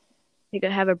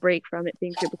to have a break from it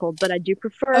being super cold, but I do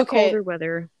prefer Okay. colder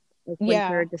weather, like winter,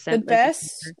 Yeah. The December, like best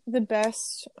December. the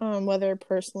best weather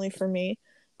personally for me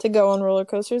to go on roller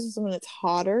coasters is when it's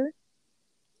hotter.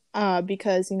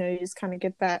 Because you just kind of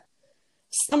get that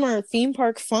summer theme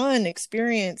park fun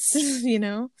experience, you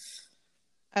know?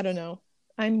 I don't know.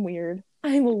 I'm weird.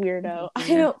 I'm a weirdo. I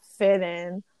Yeah. don't fit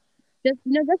in. Just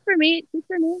for me, just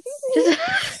for me.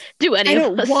 Just do any I of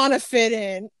don't us. want to fit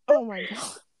in. Oh my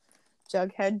God.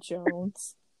 Jughead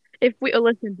Jones. If we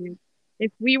listen, dude.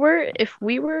 If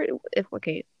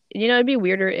okay, it'd be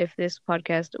weirder if this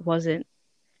podcast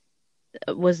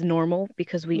was normal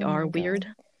because we Oh are my weird.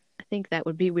 God. I think that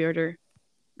would be weirder.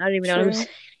 I don't even know what I'm True.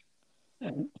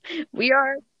 saying. We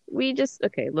are. We just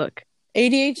okay. Look.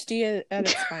 ADHD at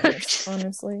its finest,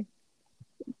 honestly.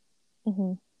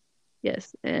 Hmm.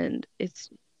 Yes, and it's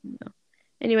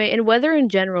anyway, and weather in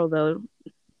general though.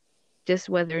 just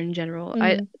weather in general.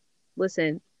 I Mm-hmm.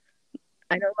 listen.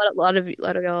 I know a lot of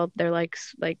y'all they're like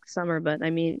summer, but I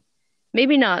mean,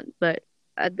 maybe not. But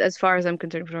as far as I'm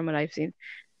concerned, from what I've seen,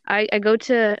 I go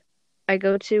to I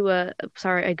go to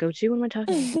sorry I go to what am I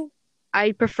talking about?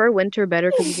 I prefer winter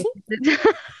better because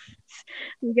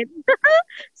we get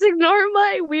just ignore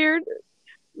my weird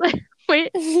like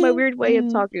wait my weird way of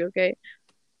Mm-hmm. talking. Okay,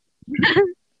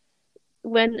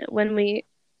 when we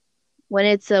when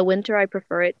it's winter, I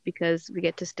prefer it because we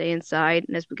get to stay inside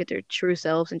and as we get their true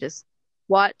selves and just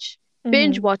watch,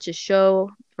 binge Mm-hmm. watch a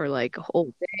show for like a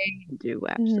whole day and do Mm-hmm.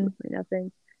 absolutely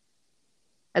nothing.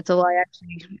 That's a lie,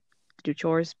 actually, do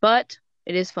chores, but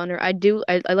it is funner.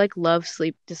 I like love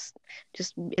sleep, just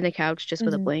in the couch, just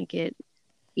with a Mm-hmm. blanket,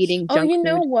 eating Oh, junk you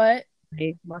know food, what?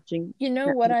 watching You know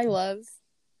what Netflix. I love?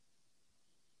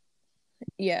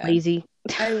 Yeah, Lazy.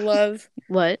 I love.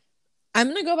 What? I'm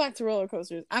gonna go back to roller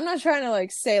coasters. I'm not trying to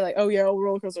like say like, oh yeah,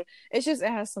 roller coaster. It's just it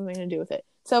has something to do with it.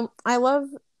 So I love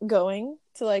going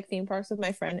to like theme parks with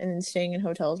my friend and then staying in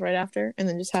hotels right after, and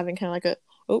then just having kind of like a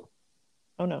oh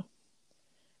oh no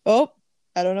oh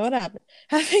I don't know what happened.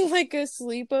 Having like a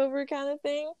sleepover kind of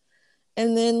thing,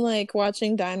 and then like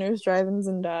watching diners, drive-ins,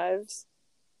 and dives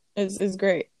is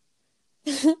great.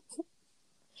 Mm.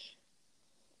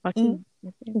 Watching.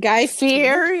 Guy What?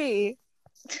 Fieri.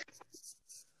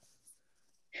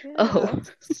 Oh, Yeah.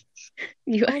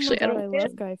 you Oh my actually, I god, don't I get love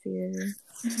it. Guy Fieri.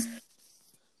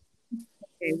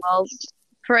 Okay, well,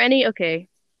 okay,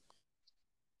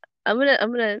 I'm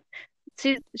gonna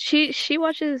see. She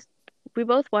watches. We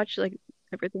both watch like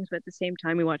different things, but at the same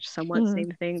time, we watch somewhat Mm.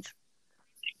 same things.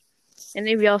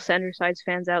 Any of y'all Sanders Sides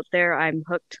fans out there? I'm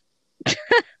hooked.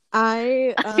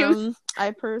 I'm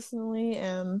I personally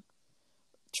am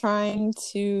trying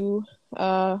to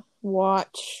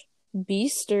watch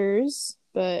Beasters,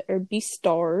 but or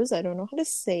Beastars. I don't know how to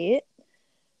say it.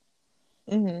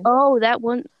 Hmm. oh that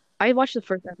one. I watched the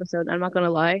first episode. I'm not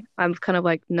gonna lie. I'm kind of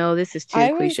like, no, this is too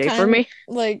I was cliche for kind me.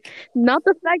 like, Not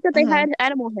the fact that they uh-huh. had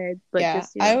animal heads, but Yeah,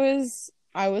 just, you know.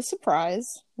 I was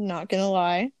surprised, not gonna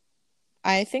lie.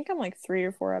 I think I'm like 3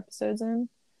 or 4 episodes in.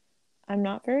 I'm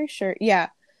not very sure. Yeah,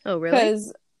 Oh, really?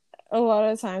 because a lot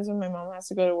of times when my mom has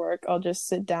to go to work, I'll just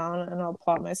sit down and I'll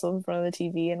plop myself in front of the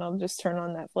TV and I'll just turn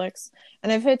on Netflix.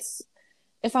 And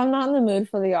if I'm not in the mood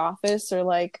for The Office or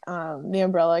like The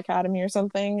Umbrella Academy or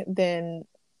something, then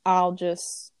I'll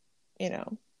just, you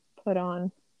know, put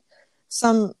on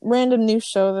some random new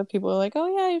show that people are like, "Oh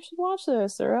yeah, you should watch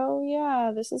this," or "Oh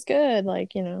yeah, this is good."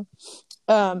 Like, you know.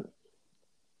 Um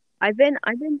I've been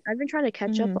trying to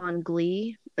catch up mhm, on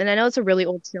Glee, and I know it's a really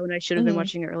old show, and I should have been mhm,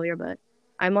 watching it earlier, but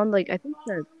I'm on like I think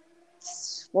the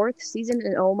fourth season,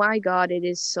 and oh my God, it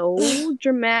is so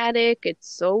dramatic. It's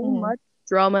so mhm. much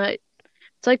drama.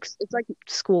 It's like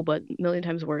school, but a million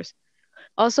times worse.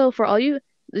 Also, for all you,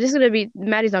 this is gonna be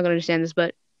Maddie's not gonna understand this,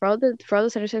 but for all the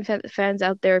Sanderson fans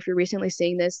out there, if you're recently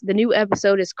seeing this, the new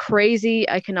episode is crazy.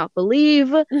 I cannot believe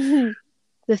Mhm.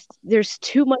 there's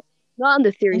too much going on.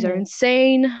 The theories are Mhm.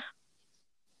 insane.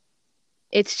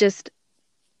 It's just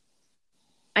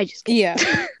I just Yeah.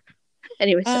 can't.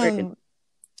 Anyway, sorry. Um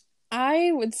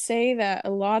I would say that a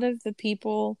lot of the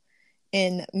people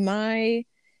in my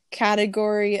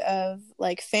category of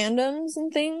like fandoms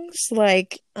and things,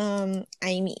 like I'm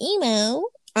emo,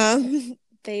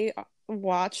 they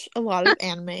watch a lot of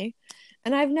anime.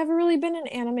 And I've never really been an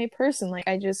anime person. Like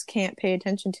I just can't pay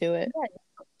attention to it.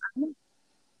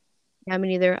 Yeah, me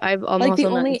neither. I'm Like the also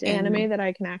not only into anime anime. that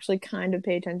I can actually kind of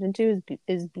pay attention to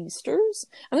is Beasters.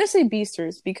 I'm gonna say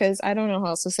Beasters because I don't know how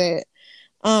else to say it.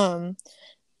 Um,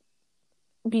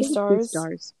 I think it's Beastars.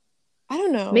 Beastars. I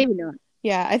don't know. Maybe not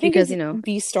Yeah, I think because it's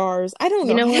Beastars. I don't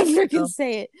you know know how to what? freaking Oh,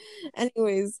 say it.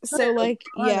 Anyways, I so don't like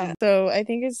know. I don't yeah, know. so I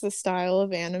think it's the style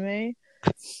of anime,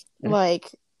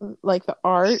 like the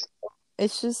art.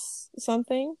 It's just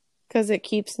something because it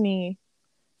keeps me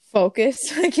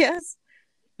focused, I guess.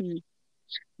 Hmm.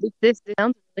 This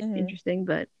sounds really Hmm. interesting,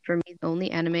 but for me, the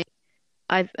only anime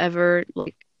I've ever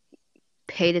like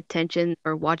paid attention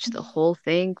or watched the whole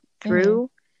thing Hmm. through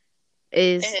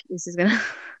is this is gonna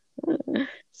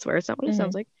swear it's not what it Hmm.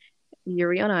 sounds like.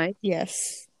 Yuri on Ice.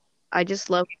 Yes. I just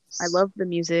love I love the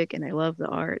music and I love the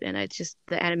art and it's just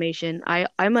the animation. I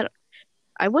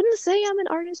wouldn't say I'm an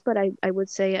artist, but I would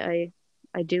say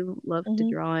I do love to Hmm.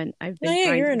 draw and I've No, been yeah,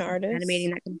 trying you're to an get into artist. animating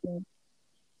that kind of thing.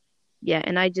 Yeah,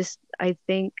 and I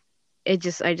think it's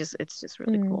just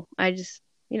really Hmm. cool.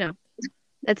 You know,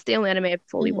 that's the only anime I've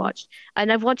fully Hmm. watched.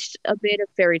 And I've watched a bit of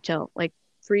Fairy Tail, like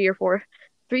three or four,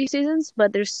 three seasons,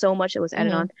 but there's so much that was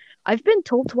added Hmm. on. I've been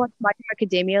told to watch My Hero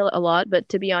Academia a lot, but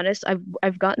to be honest,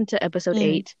 I've gotten to episode Hmm.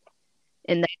 8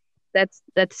 and that.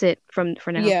 that's it for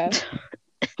now. Yeah.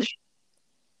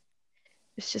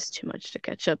 It's just too much to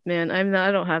catch up, man.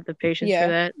 I don't have the patience for Yeah.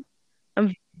 that. I'm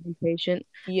very impatient.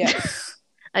 Yes.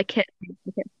 I can't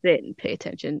sit and pay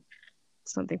attention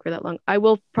to something for that long. I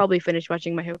will probably finish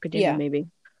watching My Hero Academia, Yeah. maybe.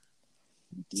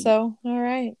 So, all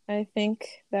right. I think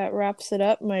that wraps it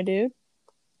up, my dude.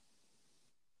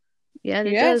 Yeah,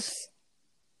 it does, Yes.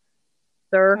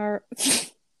 sir. Our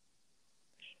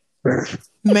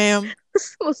ma'am.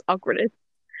 This was awkward.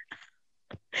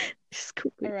 Just All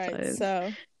complete right. silence.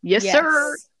 So, Yes, sir.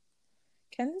 yes.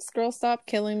 Can this girl stop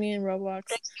killing me in Roblox?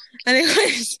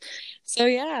 Anyways, so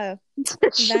yeah,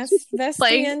 that's the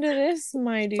playing end of this,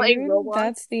 my playing dude. Roblox.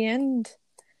 That's the end.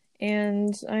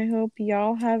 And I hope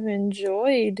y'all have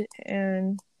enjoyed.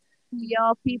 And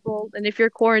Y'all people, and if you're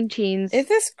quarantines, if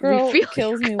this we girl feel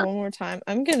kills me one more time,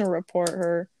 I'm gonna report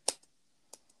her.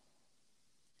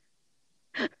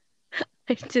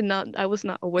 I was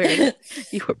not aware that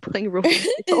you were playing Roblox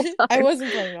the whole I time.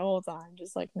 wasn't playing the whole time,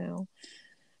 just like now.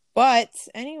 But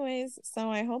anyways, so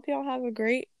I hope y'all have a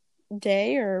great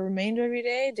day or remainder of your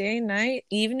day, night,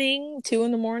 evening, 2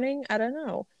 a.m. I don't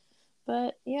know.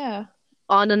 But yeah.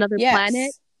 On another planet.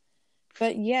 Yes.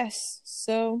 But yes.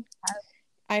 So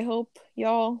I hope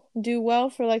y'all do well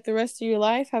for like the rest of your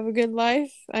life. Have a good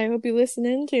life. I hope you listen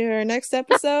in to our next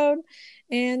episode.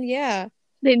 And yeah.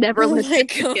 They never Oh listen my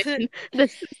god. again.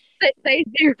 They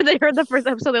heard the first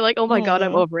episode. They're like, "Oh my god,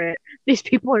 I'm Oh. over it. These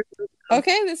people are so dumb."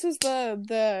 Okay, this was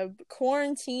the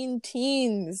quarantine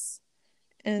teens.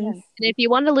 Yeah. And And if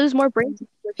you want to lose more brains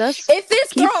with us, if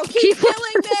this keep girl keep keeps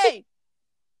killing me.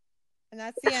 And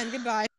that's the end. Goodbye.